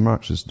same as the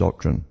Marxist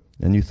doctrine.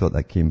 And you thought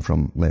that came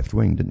from left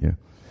wing, didn't you?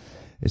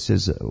 It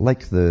says,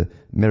 like the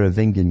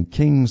Merovingian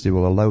kings, they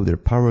will allow their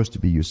powers to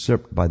be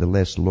usurped by the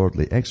less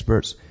lordly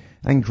experts,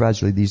 and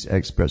gradually these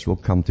experts will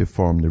come to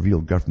form the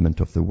real government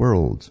of the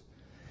world.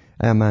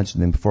 I imagine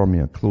them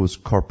forming a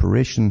closed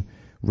corporation,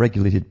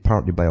 regulated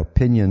partly by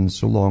opinion,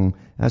 so long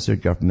as their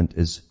government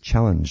is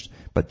challenged,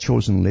 but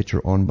chosen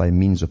later on by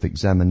means of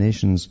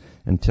examinations,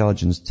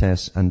 intelligence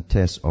tests, and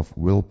tests of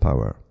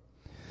willpower.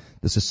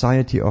 The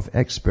society of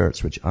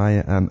experts, which I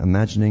am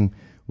imagining,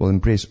 will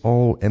embrace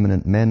all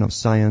eminent men of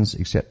science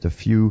except a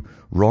few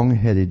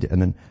wrong-headed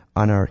and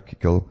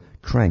anarchical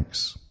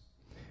cranks.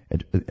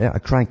 A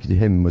crank to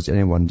him was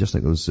anyone, just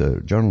like those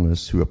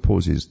journalists, who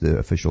opposes the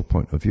official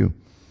point of view.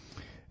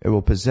 It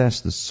will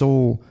possess the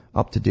sole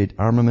up-to-date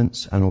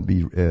armaments and will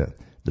be the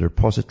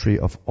repository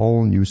of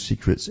all new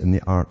secrets in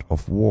the art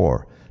of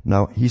war.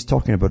 Now, he's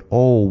talking about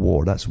all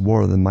war. That's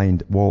war of the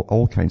mind, war,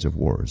 all kinds of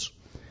wars.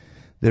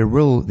 There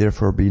will,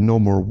 therefore, be no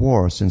more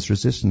war, since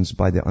resistance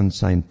by the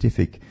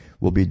unscientific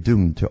will be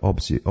doomed to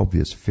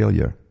obvious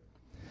failure.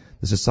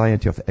 The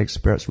society of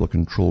experts will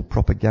control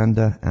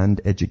propaganda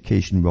and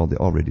education. Well, they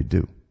already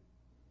do.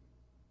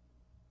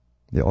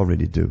 They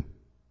already do.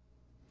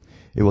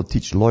 It will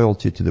teach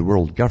loyalty to the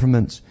world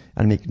government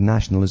and make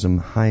nationalism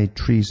high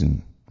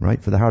treason,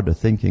 right? For the harder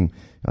thinking,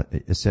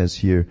 it says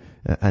here,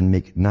 and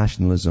make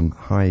nationalism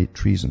high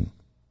treason.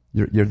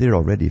 You're there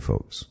already,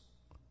 folks.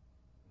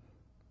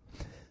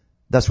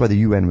 That's why the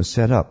UN was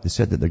set up. They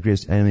said that the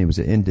greatest enemy was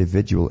the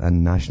individual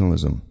and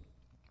nationalism.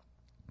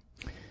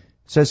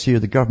 It says here,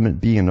 the government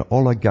being an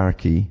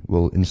oligarchy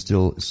will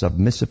instill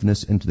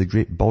submissiveness into the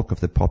great bulk of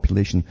the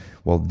population.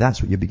 Well,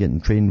 that's what you've been getting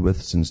trained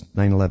with since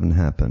 9/11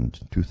 happened,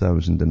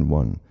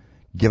 2001.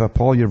 Give up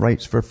all your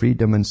rights for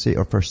freedom and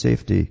or for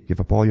safety. Give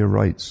up all your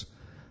rights.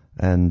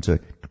 And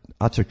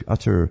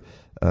utter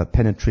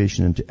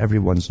penetration into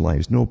everyone's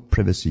lives. No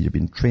privacy. You've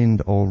been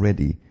trained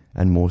already,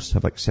 and most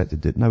have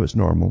accepted it. Now it's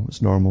normal.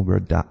 It's normal. We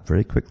adapt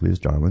very quickly, as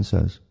Darwin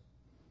says.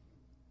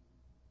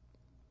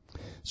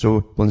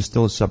 So we'll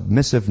instill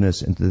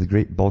submissiveness into the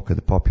great bulk of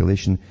the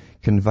population,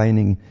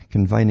 confining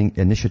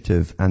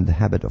initiative and the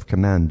habit of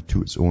command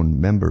to its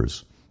own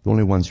members. The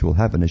only ones who will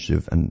have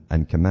initiative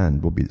and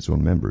command will be its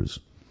own members.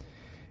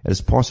 It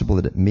is possible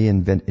that it may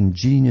invent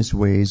ingenious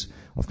ways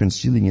of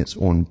concealing its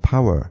own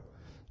power,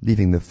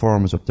 leaving the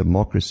forms of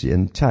democracy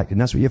intact.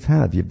 And that's what you've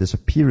had. You have this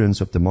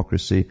appearance of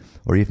democracy,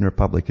 or even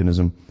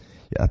republicanism,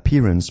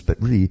 appearance,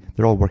 but really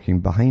they're all working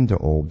behind it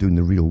all, doing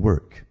the real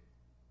work.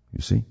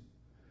 You see?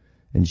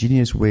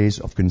 Ingenious ways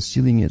of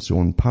concealing its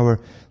own power,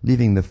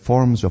 leaving the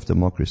forms of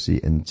democracy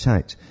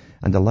intact,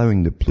 and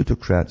allowing the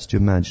plutocrats to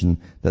imagine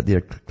that they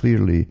are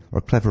clearly or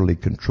cleverly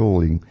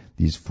controlling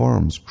these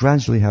forms.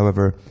 Gradually,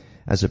 however,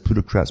 as the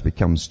plutocrats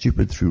become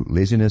stupid through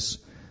laziness,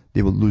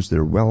 they will lose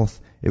their wealth,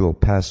 it will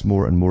pass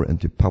more and more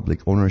into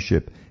public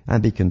ownership,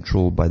 and be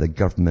controlled by the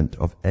government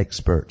of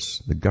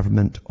experts. The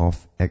government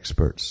of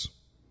experts.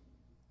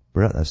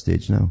 We're at that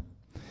stage now.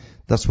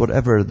 Thus,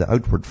 whatever the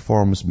outward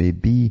forms may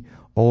be,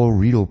 all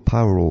real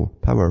power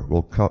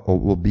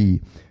will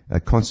be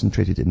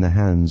concentrated in the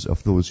hands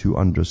of those who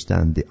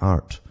understand the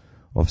art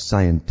of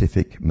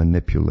scientific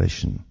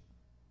manipulation.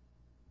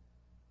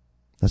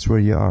 That's where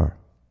you are.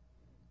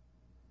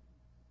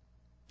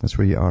 That's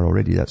where you are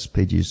already. That's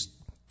pages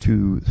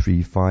 2,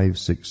 3, 5,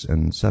 6,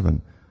 and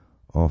 7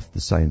 of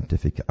the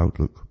Scientific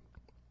Outlook.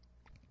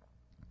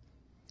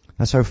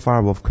 That's how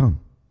far we've come.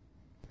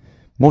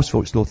 Most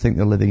folks still think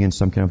they're living in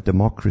some kind of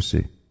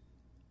democracy.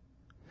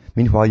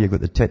 Meanwhile, you've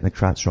got the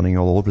technocrats running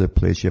all over the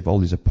place. You have all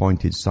these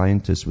appointed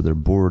scientists with their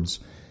boards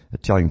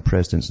telling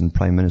presidents and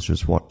prime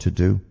ministers what to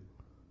do.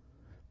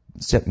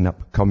 Setting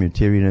up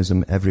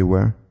communitarianism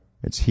everywhere.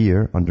 It's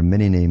here under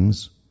many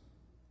names.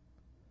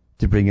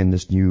 To bring in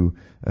this new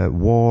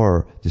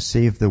war to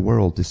save the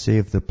world, to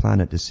save the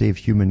planet, to save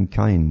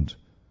humankind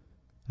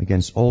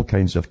against all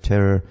kinds of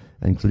terror,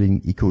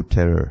 including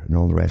eco-terror and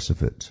all the rest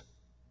of it.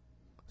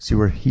 See,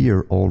 we're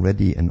here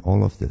already in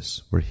all of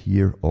this. We're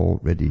here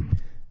already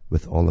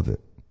with all of it.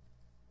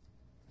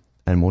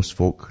 And most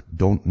folk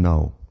don't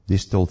know. They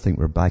still think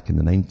we're back in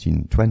the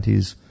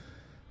 1920s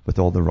with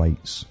all the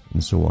rights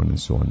and so on and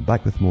so on.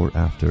 Back with more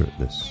after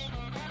this.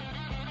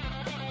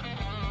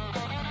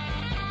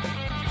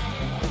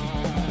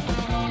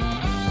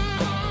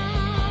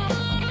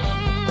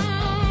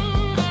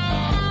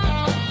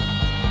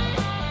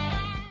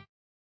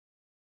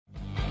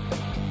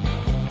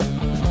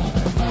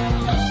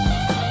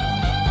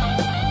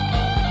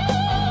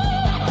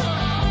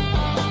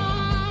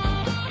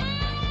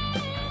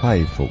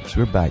 Hi folks,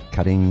 we're back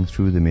cutting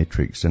through the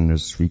matrix, and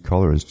there's 3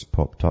 callers just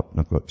popped up, and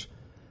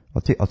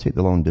I'll take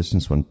the long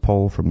distance one.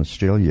 Paul from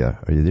Australia.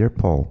 Are you there,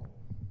 Paul?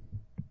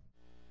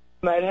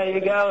 Mate, how you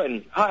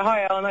going?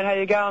 Hi Alan, mate, how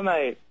you going,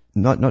 mate?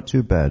 Not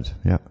too bad,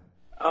 yeah.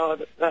 Oh,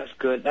 that's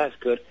good.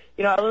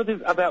 You know, a little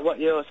bit about what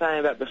you were saying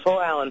about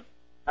before, Alan,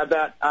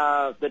 about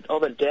all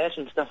the debt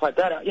and stuff like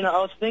that. You know,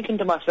 I was thinking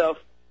to myself,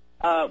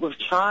 with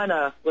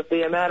China, with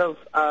the amount of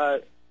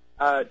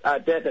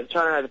debt that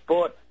China has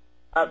bought,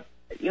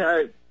 you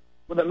know,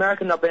 with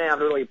America not being able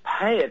to really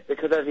pay it,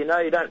 because as you know,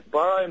 you don't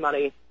borrow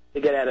money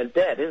to get out of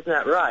debt, isn't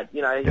that right?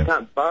 You know, you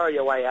can't borrow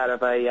your way out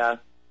of a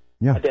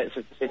debt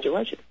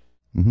situation.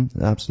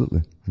 Mm-hmm.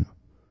 Absolutely.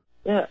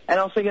 Yeah, and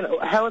I was thinking,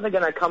 how are they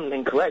going to come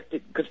and collect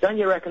it? Because don't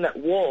you reckon that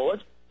wars,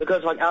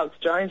 because like Alex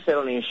Jones said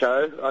on his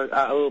show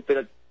a little bit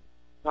of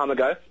time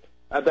ago,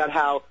 about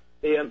how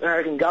the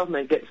American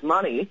government gets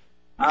money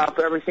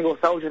for every single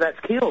soldier that's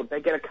killed. They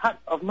get a cut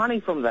of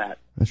money from that.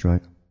 That's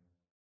right.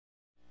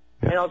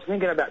 And I was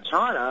thinking about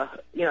China,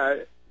 you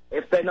know,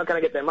 if they're not going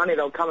to get their money,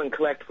 they'll come and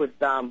collect with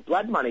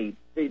blood money.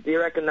 Do you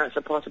reckon that's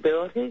a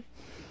possibility?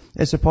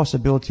 It's a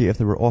possibility if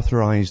they were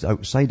authorized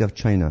outside of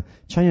China.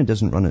 China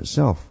doesn't run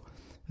itself.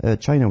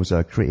 China was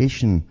a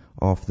creation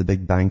of the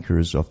big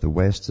bankers of the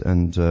West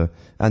and the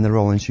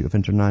Royal Institute of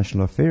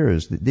International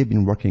Affairs. They've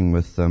been working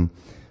with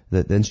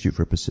the Institute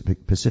for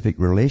Pacific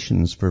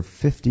Relations for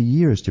 50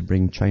 years to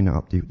bring China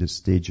up to the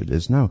stage it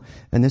is now.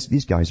 And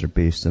these guys are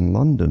based in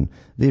London.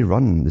 They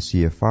run the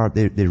CFR.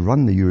 They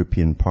run the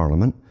European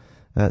Parliament.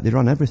 They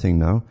run everything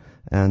now.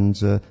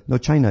 And no,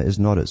 China is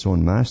not its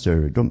own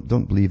master.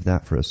 Don't believe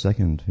that for a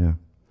second. Yeah.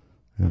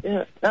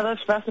 No,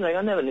 that's fascinating.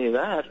 I never knew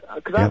that,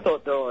 because I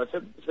thought they were a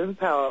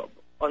superpower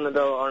on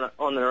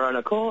their own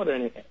accord or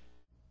anything.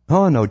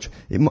 Oh no!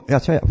 I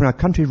tell you, when a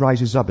country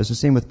rises up, it's the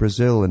same with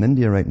Brazil and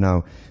India right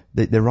now.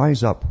 They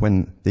rise up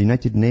when the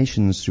United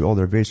Nations, through all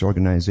their various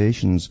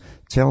organizations,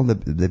 tell the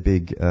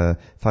big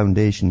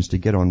foundations to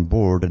get on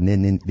board, and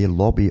then they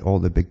lobby all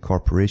the big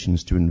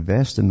corporations to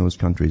invest in those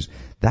countries.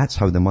 That's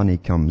how the money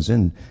comes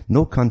in.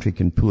 No country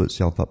can pull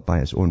itself up by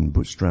its own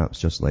bootstraps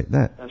just like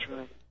that. That's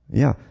right.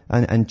 Yeah,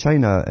 and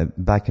China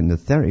back in the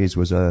 30s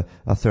was a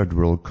third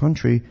world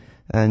country.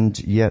 And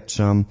yet,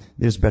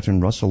 there's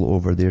Bertrand Russell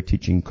over there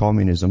teaching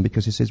communism,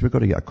 because he says we've got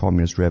to get a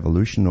communist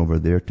revolution over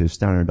there to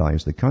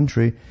standardize the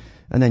country.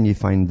 And then you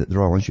find that the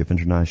Royal Institute of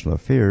International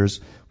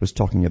Affairs was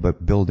talking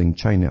about building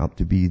China up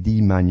to be the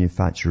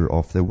manufacturer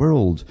of the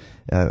world,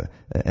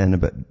 in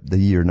about the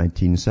year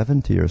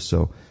 1970 or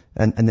so.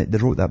 And they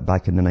wrote that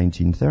back in the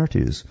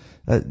 1930s.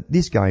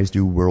 These guys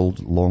do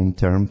world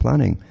long-term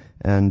planning.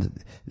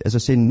 And as I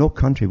say, no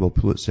country will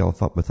pull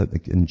itself up without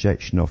the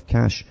injection of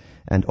cash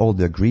and all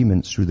the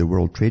agreements through the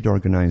World Trade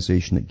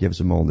Organization that gives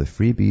them all the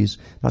freebies.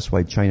 That's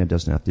why China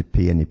doesn't have to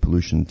pay any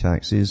pollution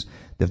taxes.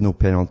 They have no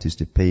penalties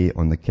to pay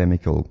on the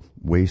chemical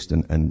waste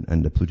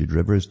and the polluted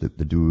rivers that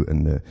they do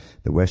in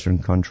the Western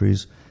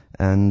countries.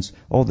 And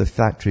all the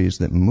factories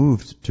that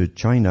moved to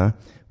China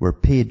were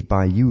paid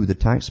by you, the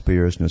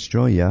taxpayers in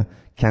Australia,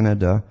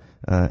 Canada,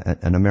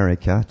 and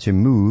America to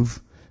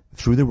move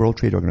through the World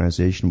Trade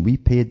Organization. We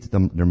paid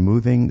them, they're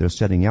moving, they're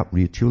setting up,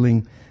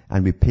 retooling,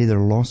 and we pay their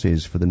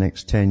losses for the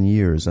next 10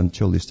 years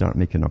until they start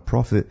making a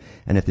profit.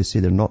 And if they say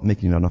they're not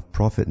making enough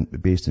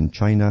profit based in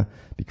China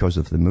because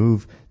of the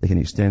move, they can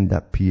extend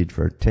that period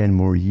for 10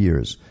 more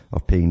years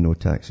of paying no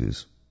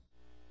taxes.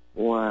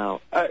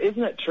 Wow.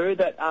 Isn't it true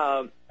that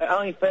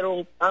only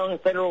federal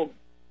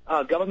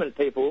government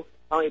people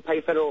only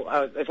pay federal,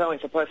 it's only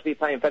supposed to be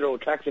paying federal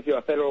tax if you're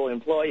a federal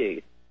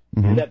employee,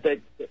 and that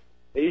the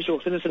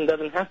usual citizen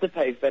doesn't have to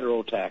pay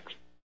federal tax?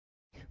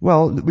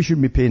 Well, we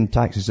shouldn't be paying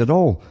taxes at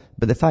all.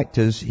 But the fact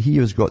is, he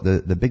who's got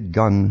the big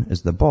gun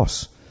is the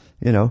boss,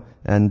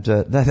 and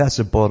that's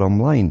the bottom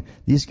line.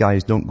 These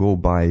guys don't go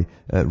by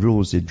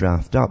rules they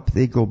draft up.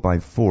 They go by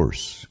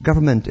force.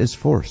 Government is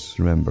force,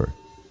 remember.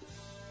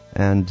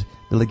 And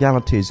the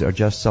legalities are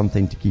just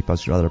something to keep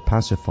us rather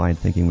pacified,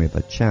 thinking we have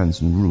a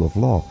chance in rule of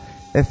law.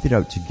 If they're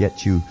out to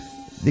get you,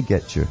 they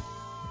get you.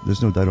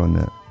 There's no doubt on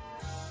that.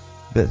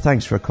 But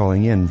thanks for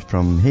calling in.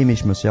 From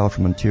Hamish, myself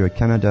from Ontario,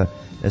 Canada,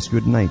 it's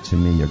good night,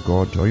 and may your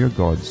God or your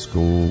gods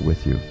go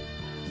with you.